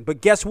season,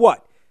 but guess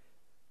what?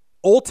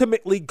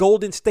 Ultimately,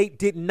 Golden State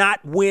did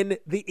not win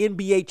the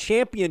NBA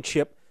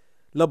championship.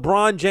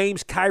 LeBron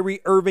James,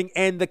 Kyrie Irving,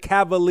 and the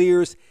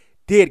Cavaliers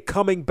did,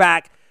 coming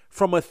back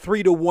from a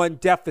 3-1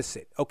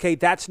 deficit. Okay,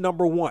 that's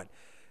number one.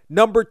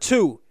 Number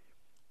two,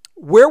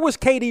 where was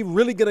KD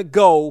really going to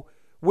go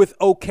with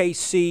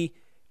OKC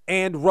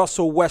and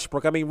Russell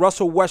Westbrook?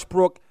 Russell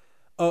Westbrook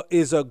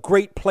is a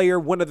great player,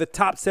 one of the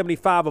top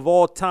 75 of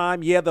all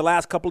time. Yeah, the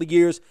last couple of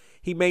years,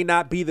 he may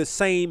not be the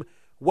same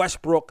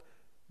Westbrook,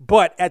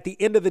 but at the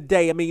end of the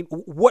day,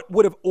 what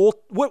would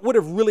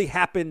have really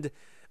happened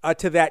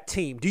to that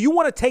team? Do you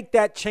want to take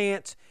that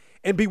chance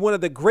and be one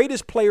of the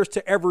greatest players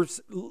to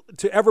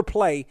ever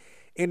play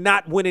and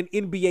not win an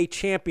NBA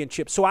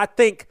championship? So I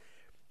think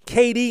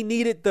KD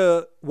needed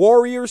the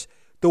Warriors.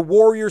 The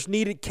Warriors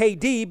needed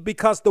KD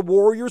because the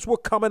Warriors were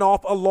coming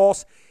off a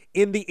loss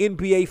in the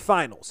NBA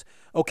Finals.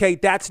 Okay,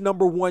 that's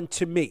number one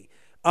to me.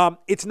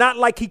 It's not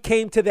like he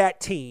came to that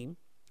team,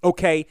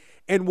 okay,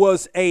 and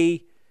was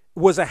a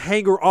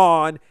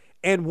hanger-on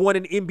and won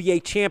an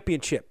NBA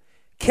championship.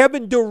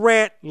 Kevin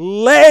Durant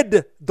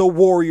led the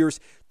Warriors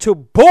to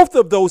both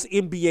of those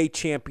NBA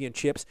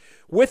championships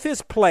with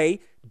his play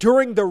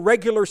during the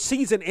regular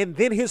season, and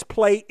then his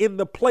play in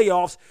the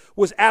playoffs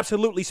was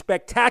absolutely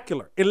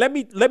spectacular. And let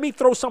me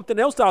throw something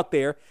else out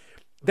there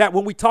that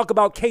when we talk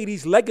about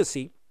KD's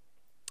legacy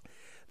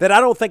that I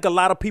don't think a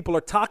lot of people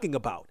are talking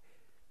about.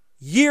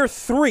 Year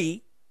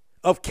 3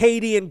 of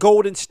KD in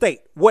Golden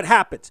State. What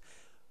happens?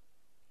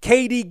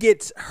 KD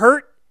gets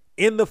hurt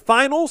in the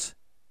finals.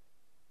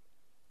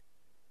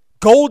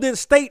 Golden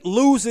State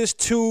loses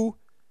to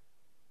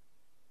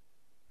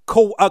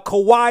a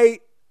Kawhi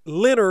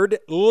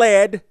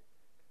Leonard-led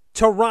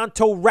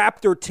Toronto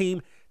Raptor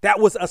team that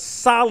was a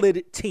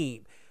solid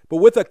team. But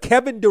with a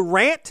Kevin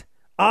Durant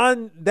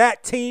on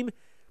that team,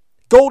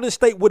 Golden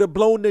State would have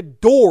blown the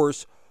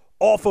doors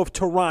off of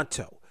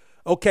Toronto.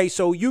 Okay,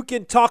 so you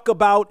can talk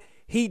about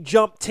he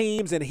jumped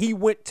teams and he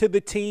went to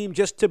the team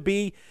just to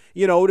be,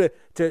 he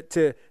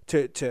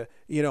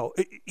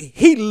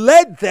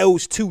led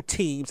those two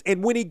teams,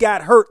 and when he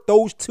got hurt,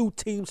 those two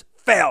teams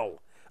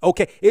fell.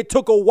 Okay, it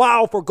took a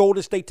while for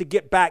Golden State to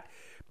get back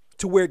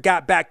to where it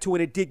got back to,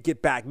 and it did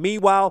get back.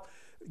 Meanwhile,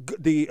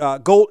 the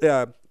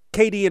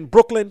KD in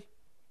Brooklyn,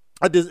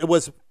 it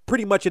was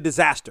pretty much a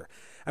disaster.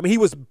 He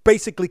was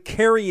basically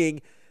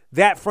carrying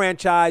that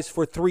franchise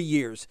for 3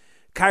 years.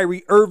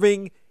 Kyrie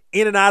Irving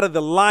in and out of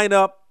the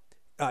lineup.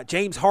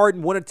 James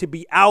Harden wanted to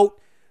be out.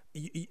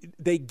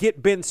 They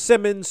get Ben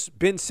Simmons.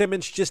 Ben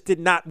Simmons just did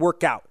not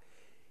work out.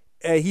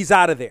 He's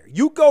out of there.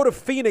 You go to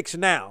Phoenix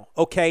now,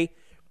 okay?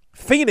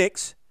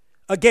 Phoenix,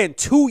 again,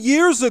 2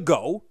 years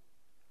ago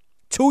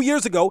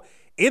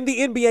in the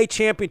NBA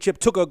championship,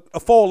 took a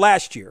fall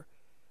last year,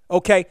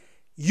 okay?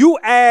 You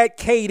add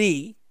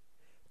KD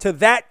to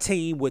that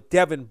team with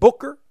Devin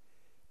Booker,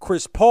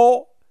 Chris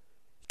Paul,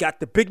 got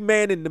the big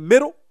man in the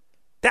middle.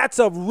 That's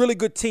a really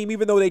good team,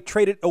 even though they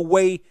traded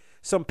away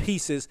some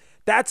pieces.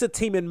 That's a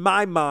team in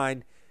my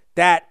mind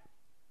that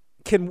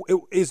in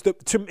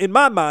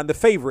my mind, the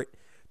favorite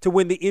to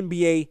win the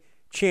NBA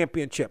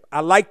championship.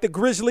 I like the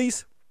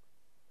Grizzlies.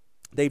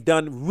 They've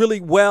done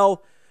really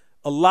well.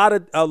 A lot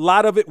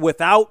of it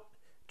without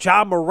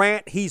Ja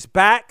Morant. He's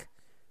back.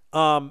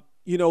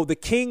 The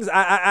Kings.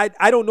 I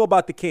don't know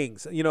about the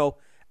Kings.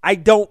 I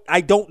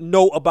don't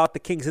know about the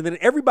Kings. And then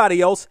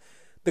everybody else,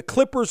 the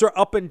Clippers are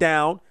up and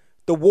down.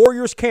 The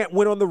Warriors can't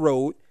win on the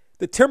road.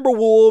 The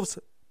Timberwolves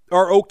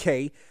are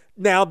okay.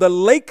 Now, the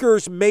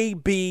Lakers may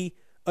be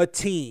a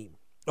team,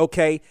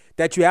 okay,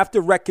 that you have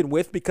to reckon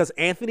with because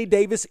Anthony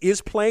Davis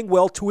is playing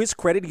well to his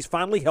credit. He's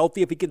finally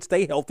healthy if he can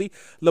stay healthy.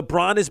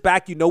 LeBron is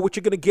back. You know what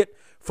you're going to get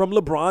from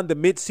LeBron. The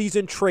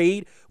midseason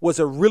trade was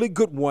a really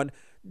good one.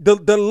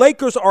 The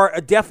Lakers are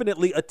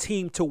definitely a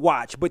team to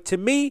watch. But to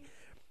me,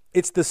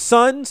 it's the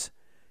Suns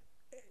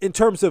in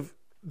terms of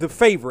the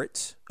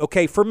favorites,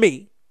 okay, for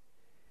me.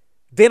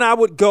 Then I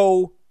would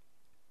go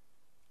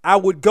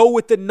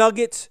with the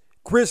Nuggets,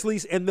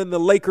 Grizzlies, and then the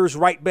Lakers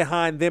right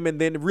behind them,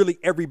 and then really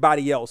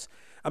everybody else.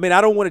 I mean,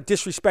 I don't want to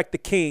disrespect the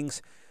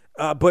Kings,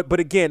 but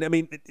again, I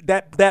mean,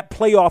 that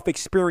playoff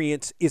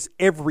experience is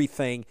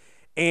everything,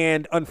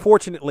 and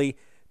unfortunately,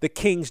 the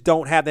Kings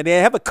don't have that. They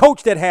have a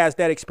coach that has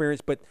that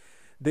experience, but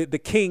the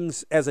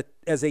Kings as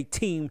a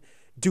team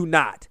do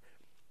not.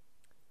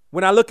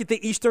 When I look at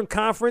the Eastern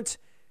Conference,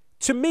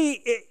 to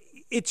me,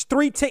 it's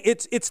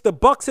the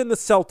Bucks and the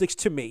Celtics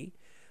to me.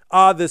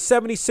 The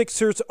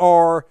 76ers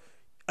are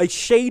a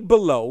shade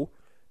below.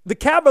 The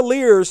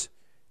Cavaliers,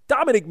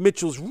 Dominic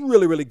Mitchell's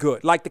really, really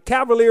good. Like the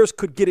Cavaliers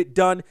could get it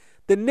done.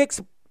 The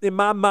Knicks, in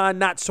my mind,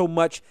 not so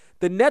much.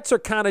 The Nets are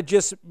kind of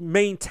just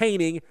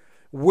maintaining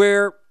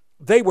where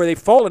they were. They've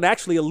fallen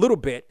actually a little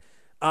bit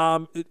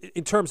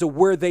in terms of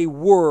where they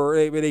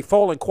were. They've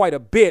fallen quite a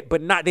bit,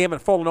 but they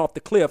haven't fallen off the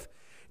cliff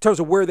in terms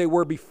of where they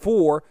were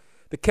before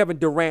the Kevin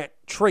Durant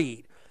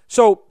trade.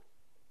 So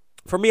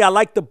for me, I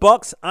like the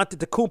Bucks.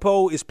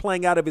 Antetokounmpo is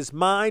playing out of his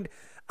mind.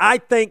 I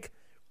think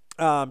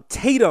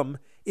Tatum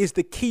is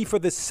the key for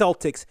the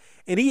Celtics,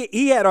 and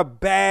he had a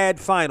bad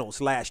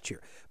finals last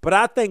year. But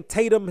I think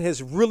Tatum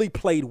has really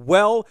played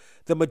well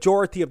the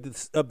majority of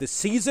the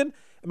season.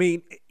 I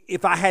mean,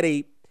 if I had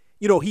he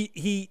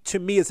to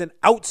me is an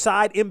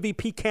outside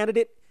MVP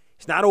candidate.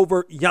 He's not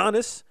over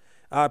Giannis,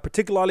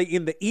 particularly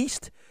in the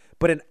East,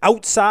 but an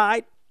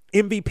outside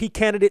MVP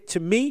candidate to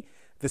me.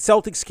 The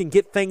Celtics can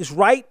get things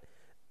right.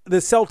 The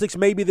Celtics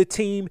may be the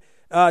team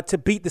to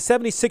beat. The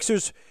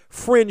 76ers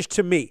fringe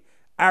to me.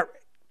 I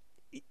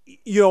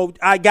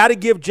got to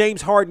give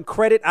James Harden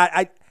credit.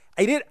 I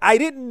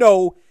didn't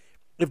know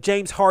if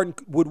James Harden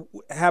would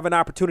have an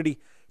opportunity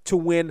to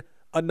win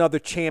another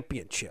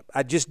championship.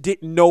 I just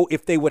didn't know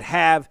if the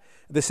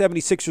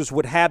 76ers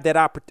would have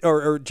that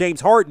or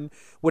James Harden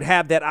would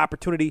have that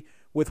opportunity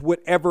with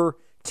whatever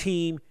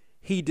team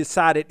he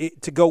decided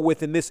to go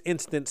with, in this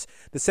instance,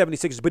 the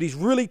 76ers. But he's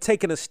really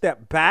taken a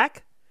step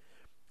back,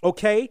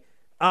 okay?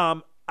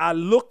 I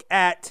look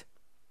at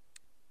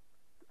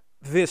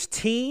this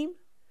team.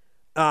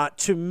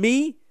 To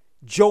me,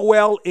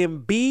 Joel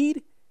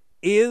Embiid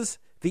is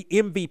the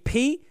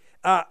MVP.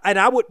 And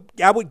I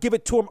would give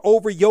it to him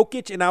over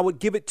Jokic, and I would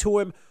give it to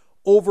him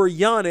over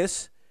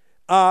Giannis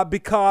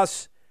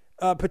because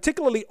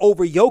particularly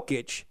over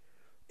Jokic.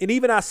 And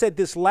even I said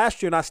this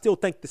last year, and I still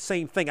think the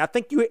same thing. I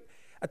think the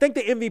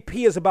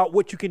MVP is about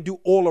what you can do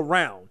all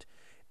around.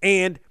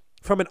 And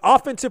from an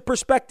offensive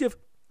perspective,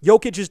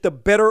 Jokic is the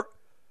better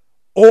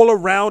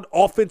all-around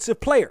offensive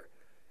player.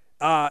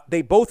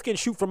 They both can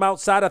shoot from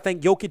outside. I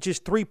think Jokic's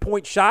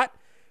three-point shot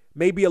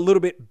may be a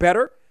little bit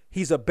better.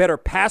 He's a better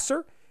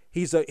passer.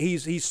 He's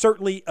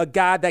certainly a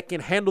guy that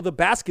can handle the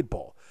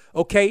basketball.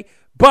 Okay,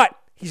 but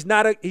he's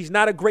not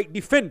a great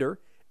defender.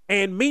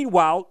 And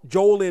meanwhile,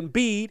 Joel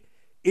Embiid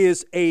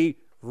is a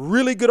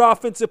really good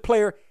offensive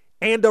player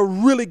and a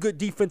really good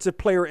defensive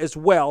player as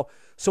well.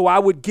 So I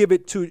would give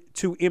it to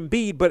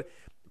Embiid. But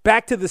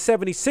back to the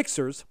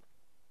 76ers,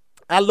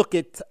 I look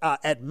at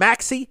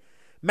Maxey.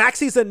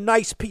 Maxey's a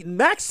nice piece.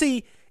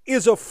 Maxey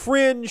is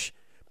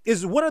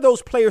one of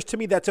those players to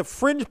me that's a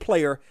fringe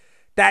player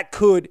that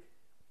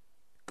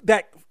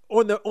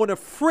on a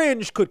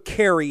fringe could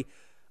carry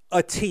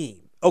a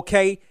team,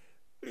 okay?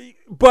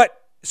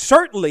 But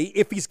certainly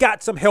if he's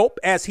got some help,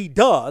 as he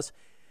does,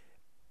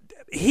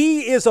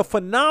 he is a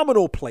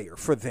phenomenal player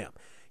for them.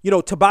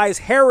 Tobias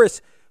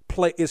Harris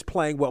is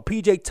playing well.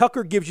 PJ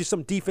Tucker gives you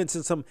some defense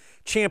and some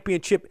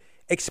championship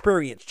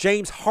experience.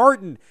 James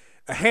Harden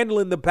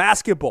handling the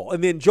basketball.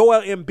 And then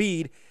Joel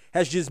Embiid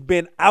has just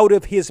been out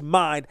of his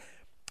mind.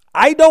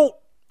 I don't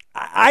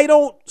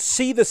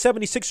see the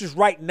 76ers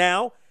right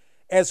now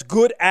as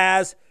good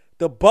as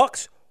the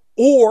Bucks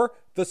or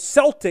the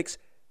Celtics,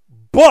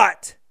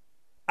 but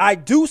I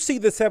do see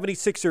the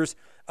 76ers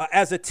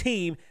as a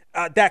team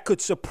that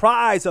could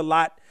surprise a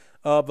lot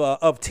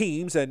of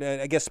teams, and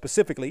I guess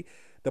specifically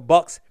the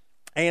Bucks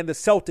and the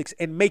Celtics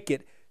and make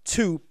it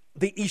to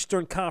the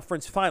Eastern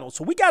Conference Finals.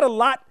 So we got a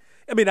lot.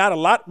 I mean, not a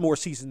lot more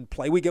season to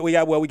play. We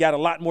got a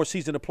lot more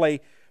season to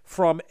play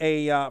from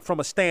a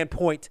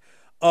standpoint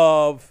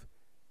of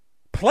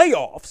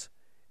playoffs.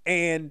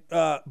 And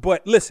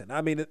but listen,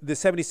 I mean, the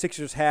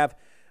 76ers have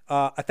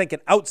I think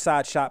an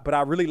outside shot, but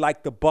I really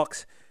like the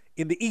Bucks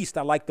in the East.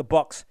 I like the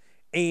Bucks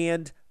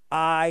and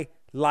I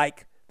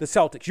like the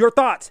Celtics. Your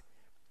thoughts?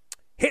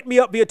 Hit me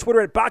up via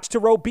Twitter at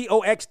Boxtorow,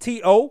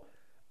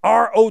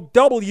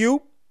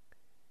 BOXTOROW.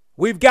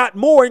 We've got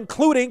more,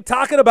 including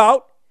talking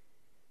about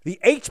the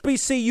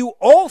HBCU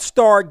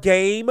All-Star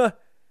Game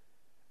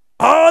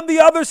on the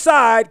other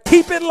side.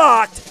 Keep it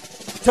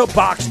locked to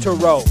Box to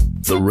Row.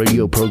 The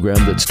radio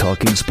program that's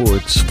talking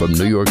sports from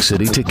New York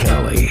City to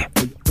Cali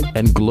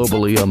and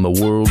globally on the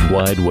World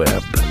Wide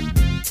Web.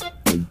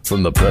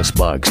 From the press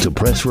box to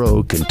press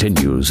row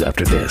continues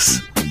after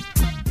this.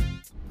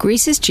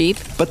 Greece is cheap.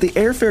 But the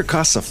airfare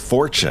costs a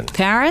fortune.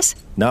 Paris?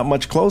 Not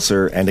much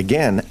closer, and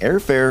again,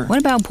 airfare... What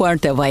about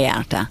Puerto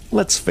Vallarta?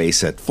 Let's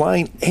face it,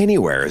 flying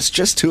anywhere is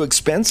just too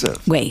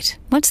expensive. Wait,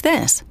 what's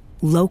this?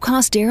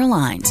 Low-cost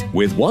airlines.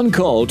 With one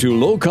call to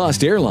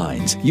low-cost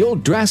airlines, you'll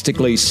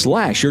drastically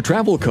slash your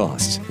travel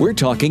costs. We're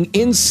talking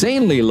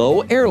insanely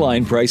low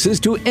airline prices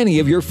to any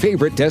of your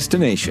favorite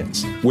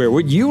destinations. Where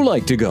would you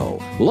like to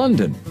go?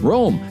 London,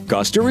 Rome,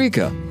 Costa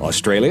Rica,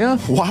 Australia?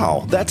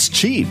 Wow, that's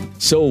cheap.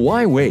 So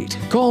why wait?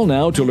 Call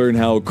now to learn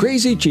how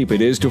crazy cheap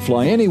it is to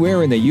fly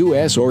anywhere in the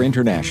U.S. or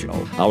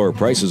international. Our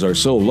prices are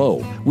so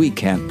low, we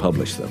can't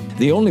publish them.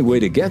 The only way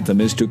to get them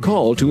is to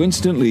call to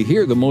instantly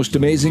hear the most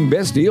amazing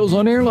best deals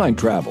on airline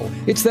travel.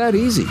 It's that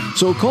easy.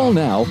 So call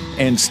now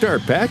and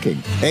start packing.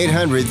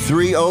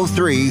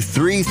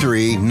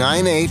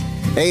 800-303-3398.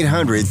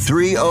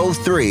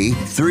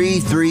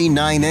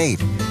 800-303-3398.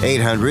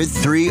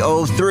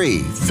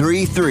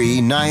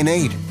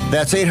 800-303-3398.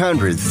 That's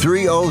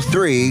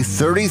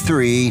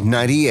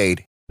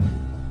 800-303-3398.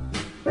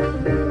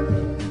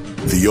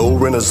 The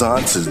old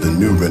Renaissance is the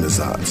new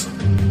Renaissance,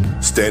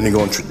 standing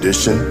on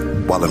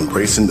tradition while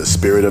embracing the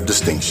spirit of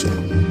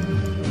distinction.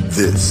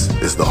 This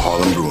is the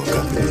Harlem Brewing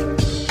Company.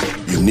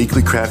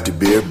 Uniquely crafted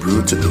beer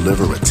brewed to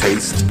deliver a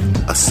taste,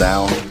 a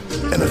sound,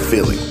 and a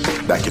feeling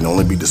that can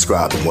only be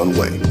described in one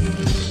way: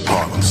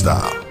 Harlem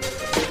style.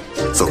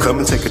 So come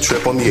and take a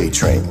trip on the A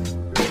Train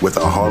with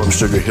our Harlem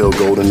Sugar Hill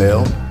Golden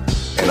Ale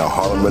and our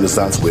Harlem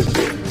Renaissance Wit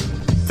Beer,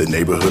 the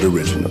neighborhood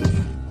original.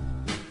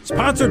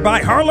 Sponsored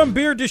by Harlem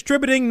Beer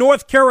Distributing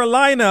North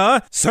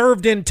Carolina,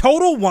 served in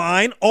Total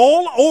Wine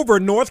all over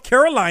North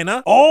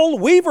Carolina, all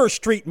Weaver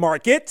Street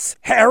markets,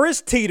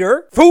 Harris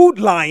Teeter, Food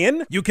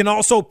Lion. You can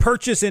also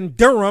purchase in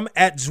Durham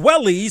at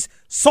Zwelly's,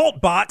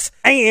 Saltbox,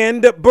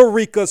 and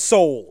Barrica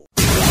Soul.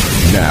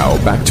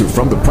 Now back to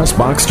From the Press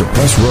Box to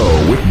Press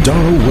Row with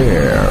Dara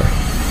Ware.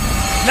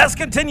 Let's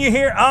continue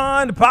here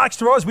on Box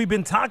to Row as we've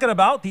been talking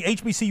about the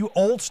HBCU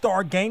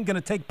All-Star Game going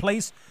to take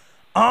place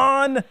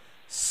on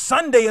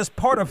Sunday as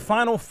part of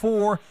Final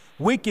Four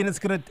weekend. It's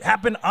going to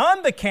happen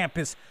on the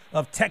campus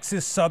of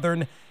Texas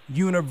Southern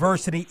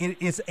University. It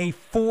is a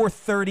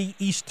 4:30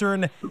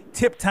 Eastern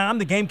tip time.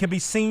 The game can be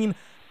seen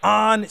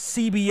on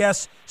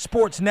CBS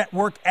Sports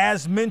Network.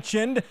 As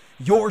mentioned,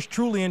 yours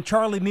truly and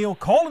Charlie Neal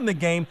calling the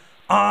game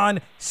on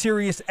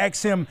Sirius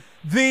XM.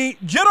 The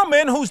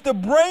gentleman who's the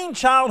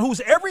brainchild,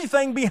 who's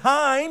everything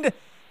behind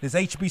this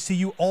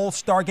HBCU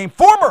All-Star Game,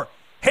 former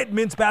head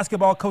men's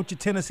basketball coach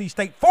at Tennessee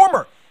State,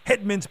 former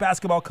head men's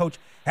basketball coach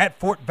at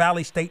Fort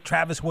Valley State,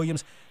 Travis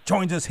Williams,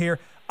 joins us here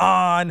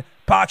on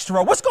Box to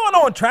Row. What's going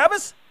on,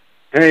 Travis?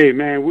 Hey,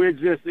 man, we're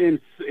just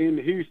in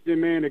Houston,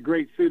 man. The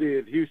great city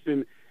of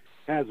Houston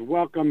has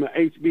welcomed the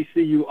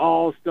HBCU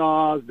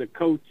All-Stars, the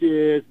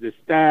coaches, the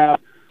staff,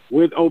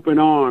 with open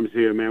arms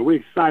here, man.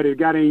 We're excited.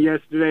 Got in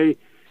yesterday,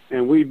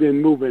 and we've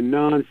been moving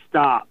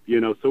nonstop,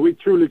 So we're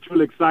truly,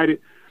 truly excited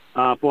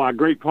for our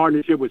great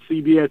partnership with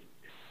CBS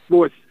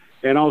Sports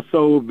and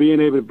also being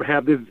able to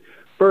have this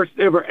first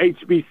ever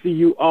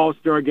HBCU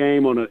All-Star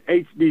Game on an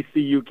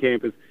HBCU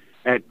campus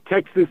at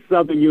Texas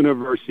Southern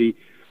University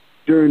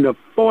during the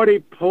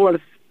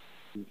 40-plus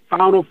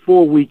Final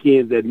Four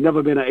weekends. There's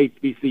never been an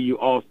HBCU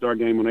All-Star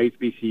Game on an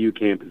HBCU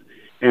campus,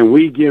 and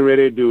we getting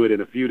ready to do it in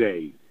a few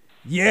days.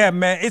 Yeah,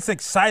 man, it's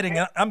exciting.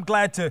 I'm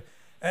glad to,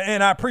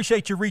 and I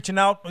appreciate you reaching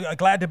out.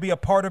 Glad to be a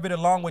part of it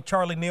along with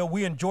Charlie Neal.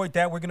 We enjoyed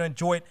that. We're going to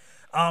enjoy it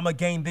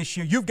again this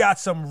year. You've got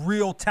some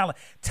real talent.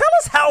 Tell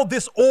us how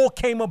this all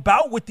came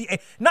about with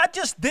not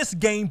just this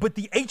game, but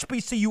the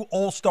HBCU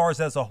All-Stars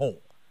as a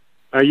whole.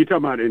 You're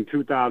talking about in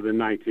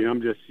 2019.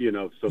 I'm just,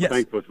 yes.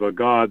 Thankful for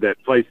God that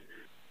placed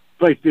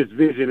this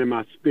vision in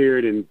my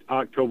spirit in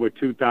October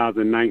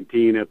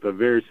 2019 after a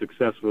very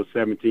successful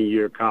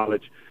 17-year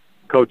college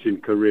coaching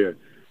career.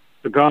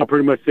 So God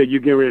pretty much said, you're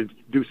getting ready to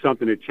do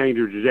something to change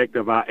the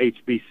trajectory of our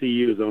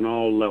HBCUs on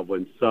all levels.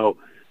 And so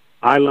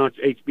I launched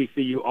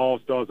HBCU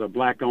All-Stars, a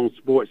black-owned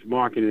sports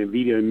marketing and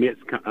media and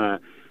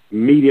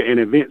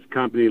events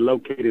company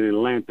located in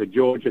Atlanta,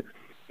 Georgia.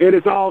 It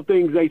is all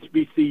things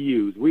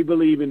HBCUs. We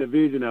believe in the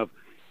vision of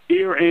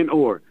ear and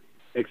or,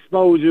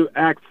 exposure,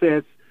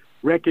 access,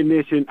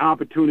 recognition,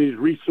 opportunities,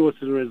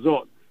 resources, and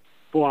results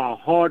for our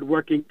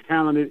hardworking,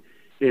 talented,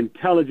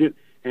 intelligent,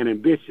 and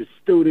ambitious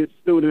student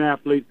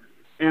athletes,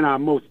 and our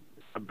most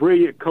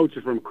brilliant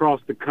coaches from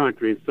across the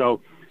country. And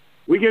so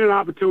we get an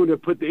opportunity to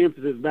put the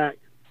emphasis back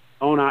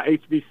on our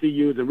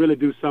HBCUs and really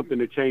do something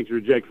to change the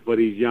trajectory for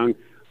these young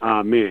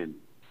men.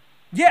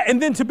 Yeah,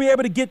 and then to be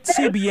able to get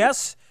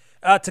CBS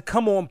to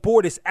come on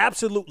board is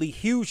absolutely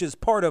huge as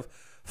part of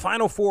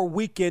Final Four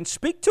weekend.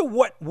 Speak to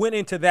what went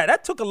into that.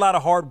 That took a lot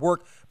of hard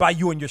work by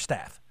you and your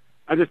staff.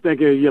 I just think,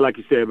 like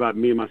you said, about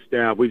me and my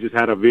staff, we just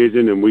had a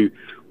vision, and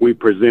we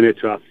presented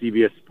to our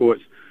CBS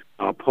Sports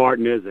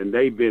partners, and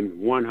they've been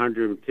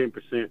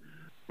 110%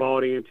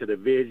 bought into the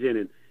vision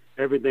and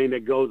everything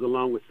that goes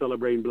along with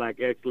celebrating black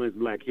excellence,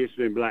 black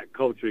history, and black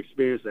culture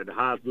experience at the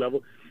highest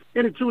level.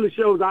 And it truly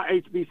shows our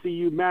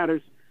HBCU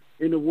matters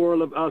in the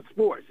world of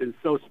sports. And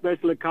so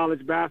especially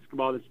college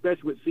basketball,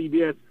 especially with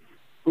CBS,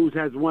 who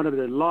has one of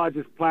the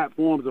largest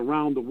platforms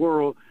around the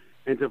world,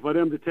 and for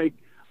them to take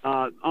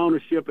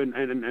ownership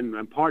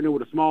and partner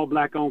with a small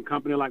black-owned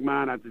company like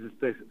mine,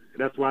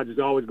 that's why I just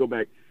always go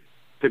back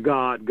to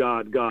God.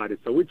 And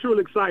so we're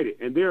truly excited,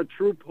 and they're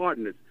true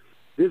partners.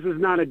 This is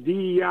not a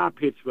DEI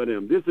pitch for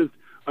them. This is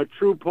a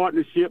true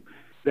partnership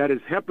that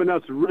is helping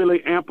us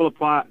really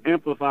amplify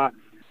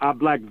our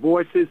black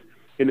voices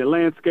in the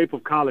landscape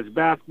of college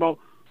basketball,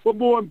 but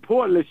more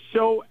importantly,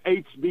 show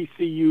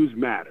HBCUs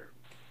matter.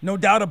 No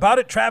doubt about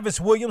it.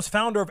 Travis Williams,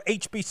 founder of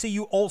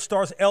HBCU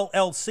All-Stars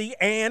LLC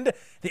and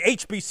the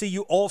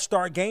HBCU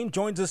All-Star Game,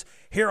 joins us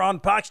here on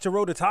Box to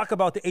Row to talk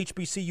about the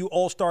HBCU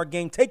All-Star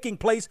Game taking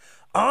place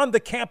on the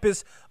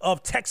campus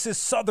of Texas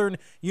Southern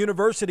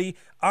University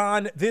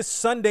on this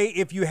Sunday.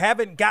 If you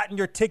haven't gotten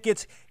your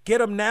tickets, get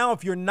them now.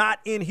 If you're not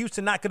in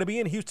Houston, not going to be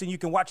in Houston, you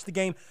can watch the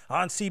game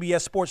on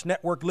CBS Sports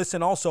Network.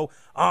 Listen also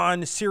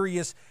on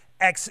Sirius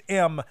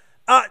XM.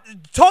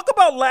 Talk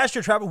about last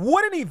year, Travis.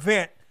 What an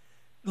event.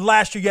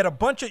 Last year, you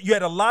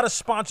had a lot of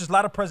sponsors, a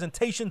lot of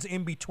presentations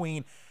in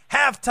between.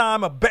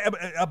 Halftime,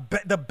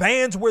 the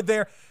bands were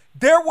there.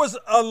 There was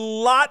a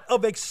lot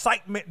of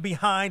excitement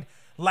behind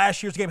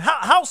last year's game.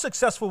 How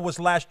successful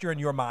was last year in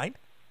your mind?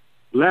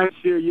 Last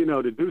year,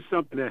 to do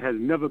something that has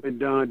never been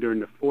done during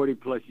the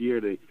 40-plus year,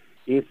 the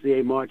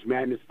NCAA March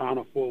Madness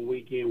Final Four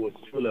weekend was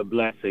truly a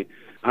blessing.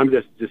 I'm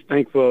just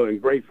thankful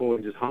and grateful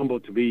and just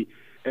humbled to be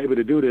able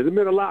to do this. It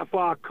meant a lot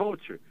for our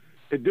culture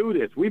to do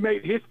this. We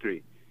made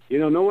history.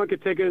 No one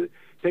could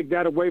take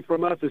that away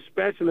from us,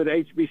 especially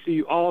the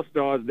HBCU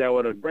All-Stars that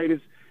were the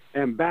greatest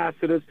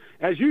ambassadors.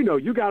 As you know,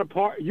 you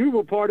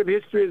were part of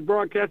history as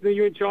broadcasting,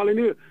 you and Charlie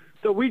Neal.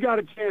 So we got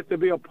a chance to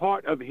be a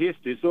part of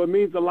history. So it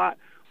means a lot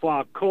for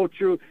our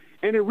culture,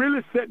 and it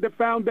really set the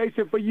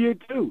foundation for year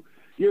two.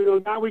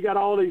 Now we got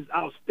all these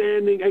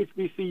outstanding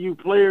HBCU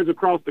players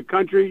across the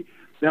country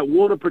that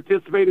want to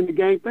participate in the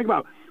game. Think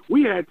about it.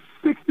 We had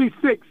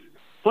 66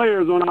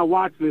 players on our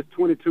watch list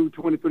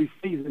 22-23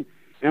 season.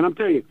 And I'm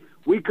telling you,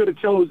 we could have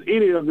chose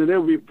any of them. They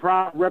would be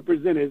proud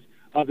representatives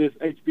of this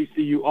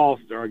HBCU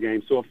All-Star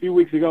Game. So a few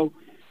weeks ago,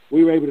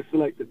 we were able to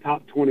select the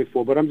top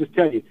 24. But I'm just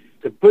telling you,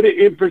 to put it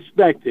in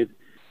perspective,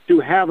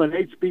 to have an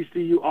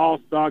HBCU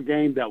All-Star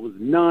Game that was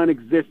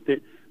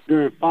non-existent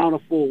during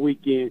Final Four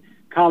weekend,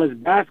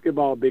 college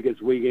basketball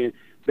biggest weekend,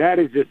 that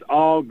is just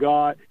all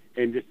God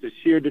and just the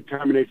sheer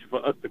determination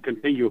for us to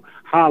continue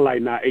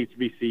highlighting our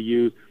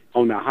HBCUs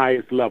on the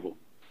highest level.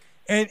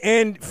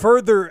 And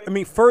further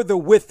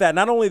with that,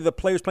 not only the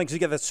players playing, because you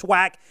got the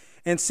SWAC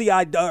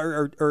and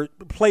or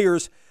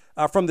players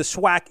from the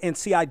SWAC and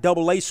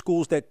CIAA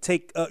schools that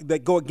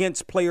that go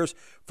against players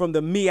from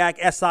the MEAC,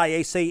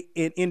 SIAC,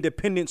 and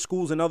independent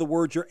schools. In other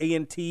words, your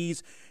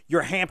A&Ts,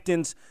 your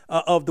Hamptons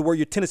of the world,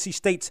 your Tennessee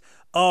States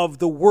of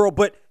the world.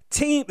 But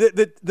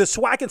the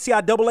SWAC and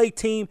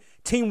CIAA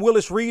Team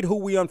Willis Reed, who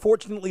we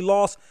unfortunately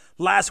lost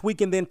last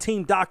week, and then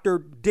Team Dr.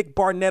 Dick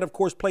Barnett, of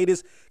course, played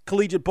his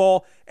collegiate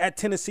ball at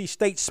Tennessee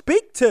State.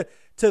 Speak to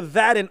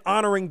that and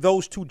honoring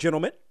those two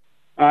gentlemen.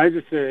 I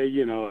just say,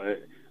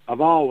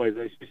 I've always,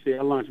 I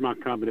launched my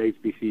company,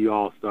 HBCU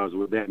All-Stars,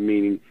 with that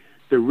meaning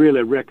to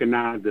really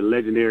recognize the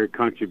legendary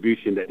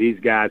contribution that these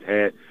guys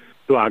had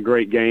to our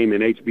great game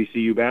in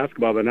HBCU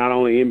basketball, but not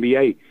only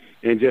NBA,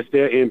 and just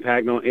their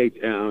impact on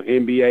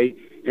NBA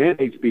and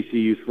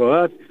HBCUs. For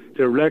us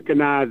to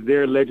recognize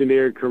their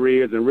legendary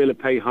careers and really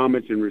pay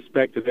homage and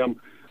respect to them,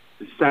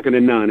 second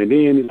to none. And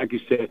then, like you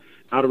said,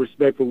 out of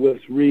respect for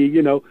Willis Reed,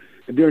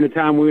 during the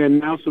time we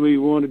announced, we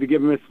wanted to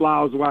give him his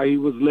flowers while he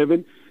was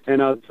living.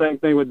 And same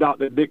thing with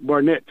Dr. Dick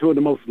Barnett, two of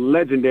the most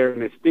legendary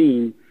and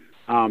esteemed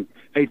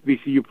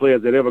HBCU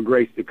players that ever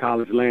graced the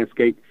college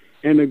landscape,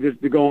 and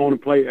just to go on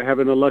and play,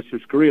 having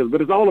illustrious careers.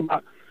 But it's all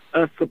about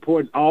us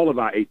supporting all of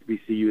our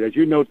HBCUs. As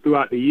you know,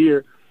 throughout the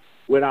year,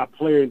 with our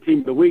player and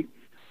team of the week,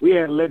 we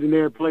had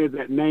legendary players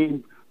that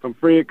named from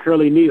Fred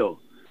Curly Neal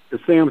to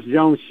Sam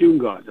Jones shooting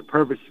guard, the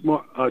perfect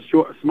small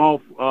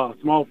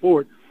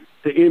forward,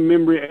 to in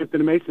memory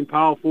Anthony Mason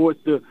power forwards,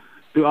 to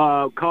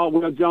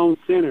Caldwell Jones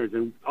centers,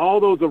 and all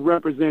those are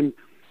representative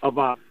of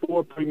our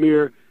 4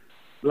 premier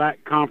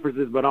black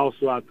conferences, but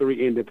also our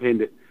 3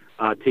 independent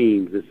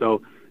teams. And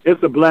so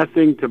it's a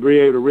blessing to be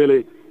able to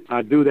really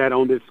do that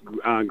on this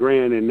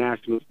grand and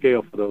national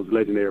scale for those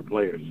legendary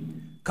players.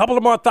 Couple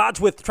of more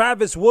thoughts with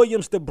Travis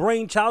Williams, the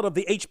brainchild of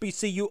the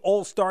HBCU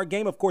All-Star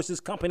Game. Of course, his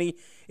company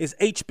is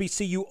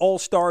HBCU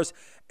All-Stars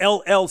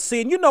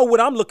LLC. And you know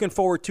what I'm looking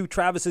forward to,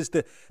 Travis, is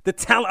the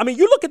talent. I mean,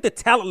 you look at the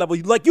talent level.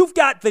 Like, you've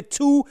got the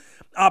two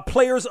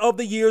players of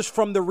the years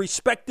from the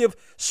respective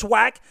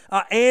SWAC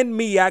and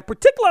MEAC,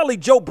 particularly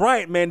Joe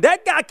Bryant, man.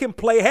 That guy can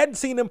play. Hadn't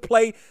seen him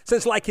play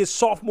since, like, his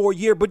sophomore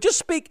year. But just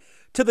speak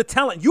to the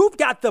talent. You've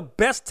got the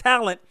best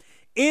talent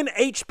in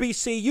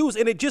HBCUs,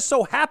 and it just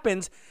so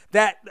happens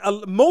that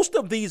most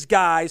of these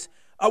guys,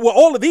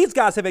 all of these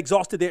guys have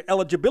exhausted their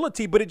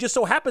eligibility, but it just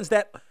so happens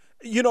that,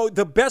 you know,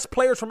 the best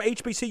players from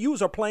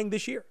HBCUs are playing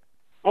this year.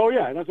 Oh,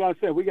 yeah, that's what I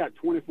said. We got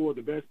 24 of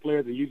the best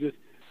players, and you just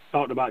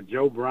talked about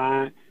Joe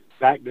Bryant,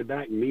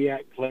 back-to-back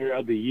MEAC Player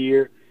of the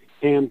Year,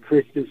 Cam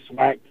Christian,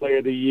 SWAC Player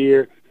of the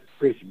Year,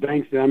 Chris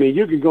Bankston. I mean,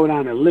 you can go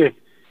down the list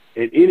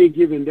at any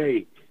given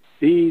day.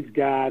 These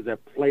guys have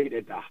played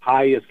at the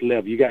highest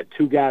level. You got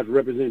two guys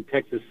representing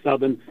Texas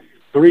Southern,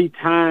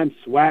 3-time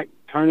SWAC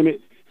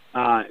tournament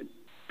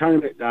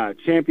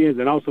champions,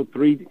 and also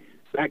 3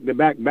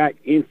 back-to-back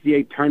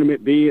NCAA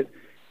tournament bids.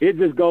 It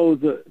just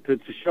goes to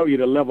show you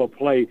the level of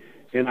play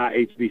in our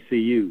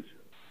HBCUs.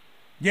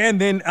 Yeah, and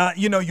then,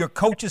 you know, your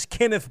coaches,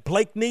 Kenneth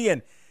Blakeney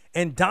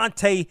and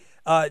Dante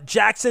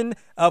Jackson.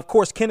 Of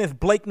course, Kenneth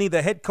Blakeney,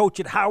 the head coach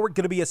at Howard,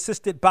 going to be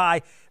assisted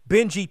by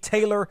Benji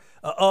Taylor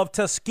of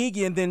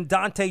Tuskegee, and then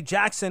Dante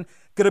Jackson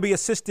going to be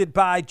assisted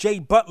by Jay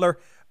Butler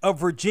of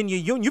Virginia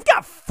Union. You've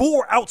got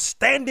 4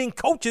 outstanding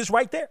coaches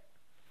right there.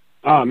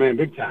 Oh, man,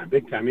 big time,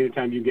 big time.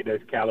 Anytime you get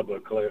that caliber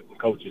of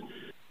coaches.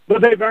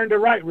 But they've earned the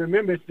right.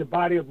 Remember, it's the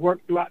body of work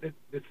throughout the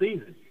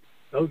season.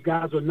 Those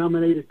guys were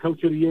nominated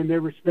Coach of the Year in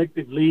their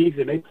respective leagues,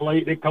 and they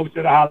coached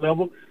at a high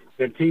level.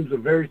 Their teams are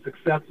very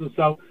successful.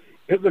 So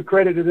it's a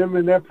credit to them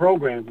and their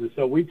programs. And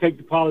so we take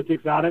the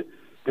politics out of it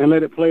and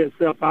let it play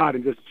itself out,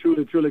 and just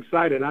truly, truly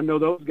excited. I know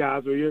those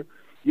guys are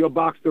your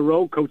Box to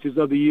Row coaches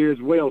of the year as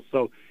well.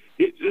 So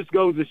it just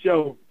goes to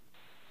show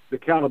the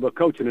caliber of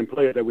coaching and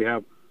players that we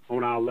have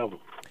on our level.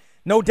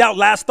 No doubt.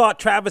 Last thought,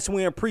 Travis,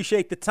 we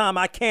appreciate the time.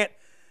 I can't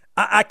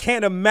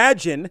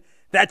imagine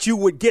that you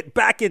would get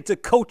back into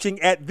coaching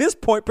at this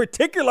point,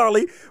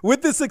 particularly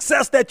with the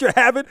success that you're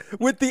having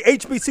with the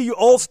HBCU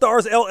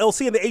All-Stars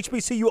LLC and the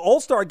HBCU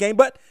All-Star Game.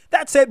 But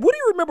that said, what do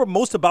you remember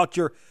most about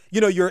your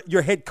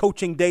head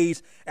coaching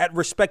days at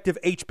respective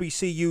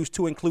HBCUs,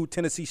 to include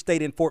Tennessee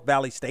State and Fort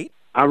Valley State?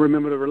 I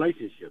remember the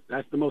relationship.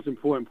 That's the most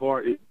important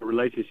part, is the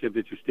relationship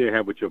that you still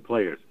have with your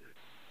players.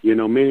 You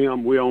know, many of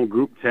them, we're on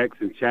group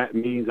text and chat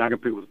meetings. I can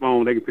pick up the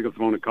phone. They can pick up the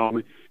phone and call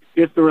me.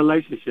 It's the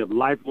relationship,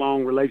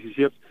 lifelong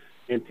relationships.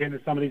 Attending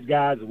some of these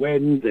guys'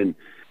 weddings and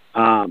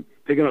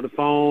picking up the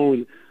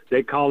phone.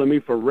 They calling me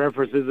for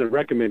references and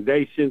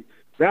recommendations.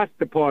 That's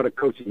the part of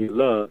coaching you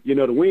love. You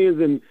know, the wins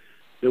and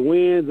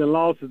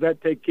losses,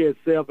 that take care of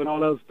itself and all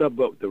that other stuff,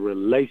 but the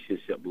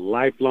relationship,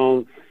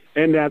 lifelong.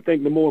 And I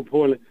think the more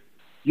important,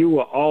 you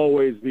will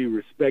always be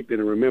respected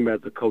and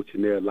remembered as a coach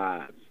in their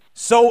lives.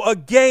 So,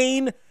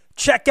 again,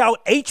 check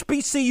out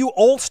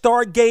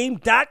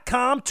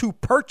HBCUAllStarGame.com to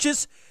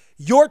purchase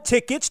your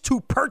tickets,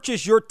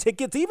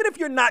 even if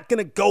you're not going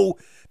to go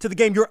to the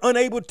game, you're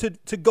unable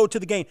to go to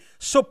the game.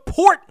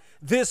 Support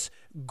this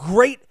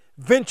great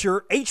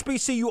venture,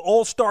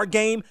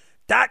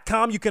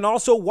 HBCUAllStarGame.com. You can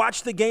also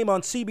watch the game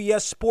on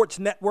CBS Sports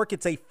Network.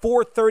 It's a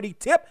 4:30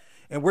 tip,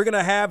 and we're going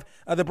to have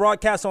the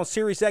broadcast on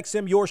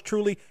SiriusXM, yours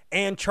truly,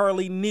 and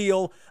Charlie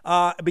Neal,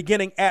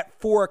 beginning at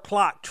 4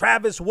 o'clock.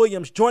 Travis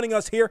Williams joining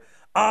us here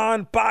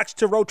on Box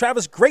to Row.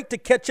 Travis, great to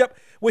catch up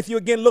with you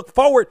again. Look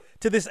forward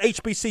to this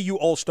HBCU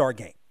All-Star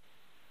Game.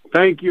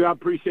 Thank you. I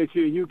appreciate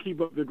you. You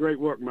keep up the great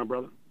work, my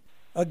brother.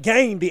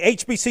 Again, the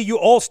HBCU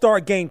All-Star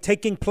Game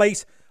taking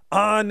place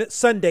on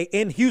Sunday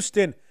in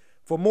Houston.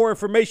 For more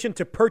information,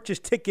 to purchase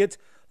tickets,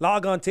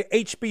 log on to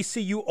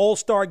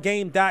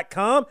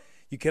HBCUAllStarGame.com.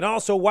 You can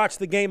also watch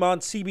the game on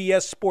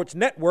CBS Sports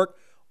Network,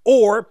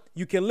 or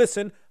you can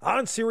listen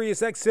on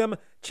SiriusXM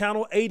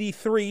Channel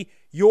 83.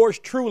 Yours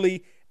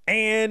truly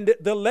and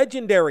the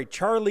legendary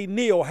Charlie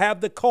Neal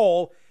have the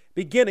call,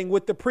 beginning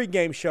with the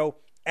pregame show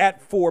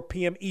at 4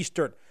 p.m.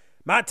 Eastern.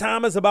 My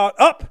time is about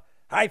up.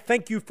 I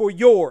thank you for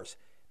yours.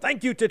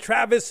 Thank you to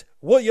Travis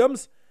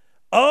Williams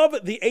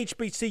of the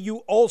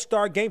HBCU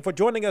All-Star Game for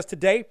joining us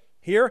today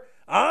here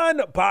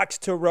on Box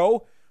to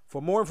Row.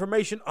 For more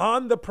information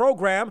on the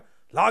program,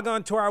 log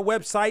on to our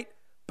website,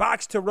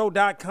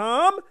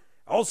 boxtorow.com.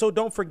 Also,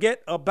 don't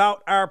forget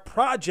about our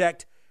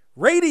project,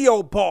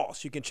 Radio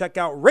Boss. You can check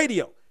out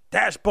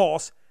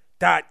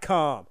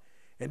radio-boss.com.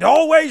 And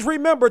always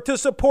remember to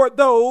support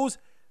those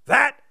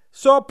that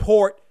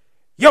support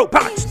you.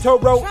 Box to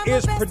Row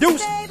is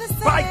produced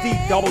by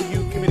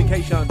DW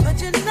Communications.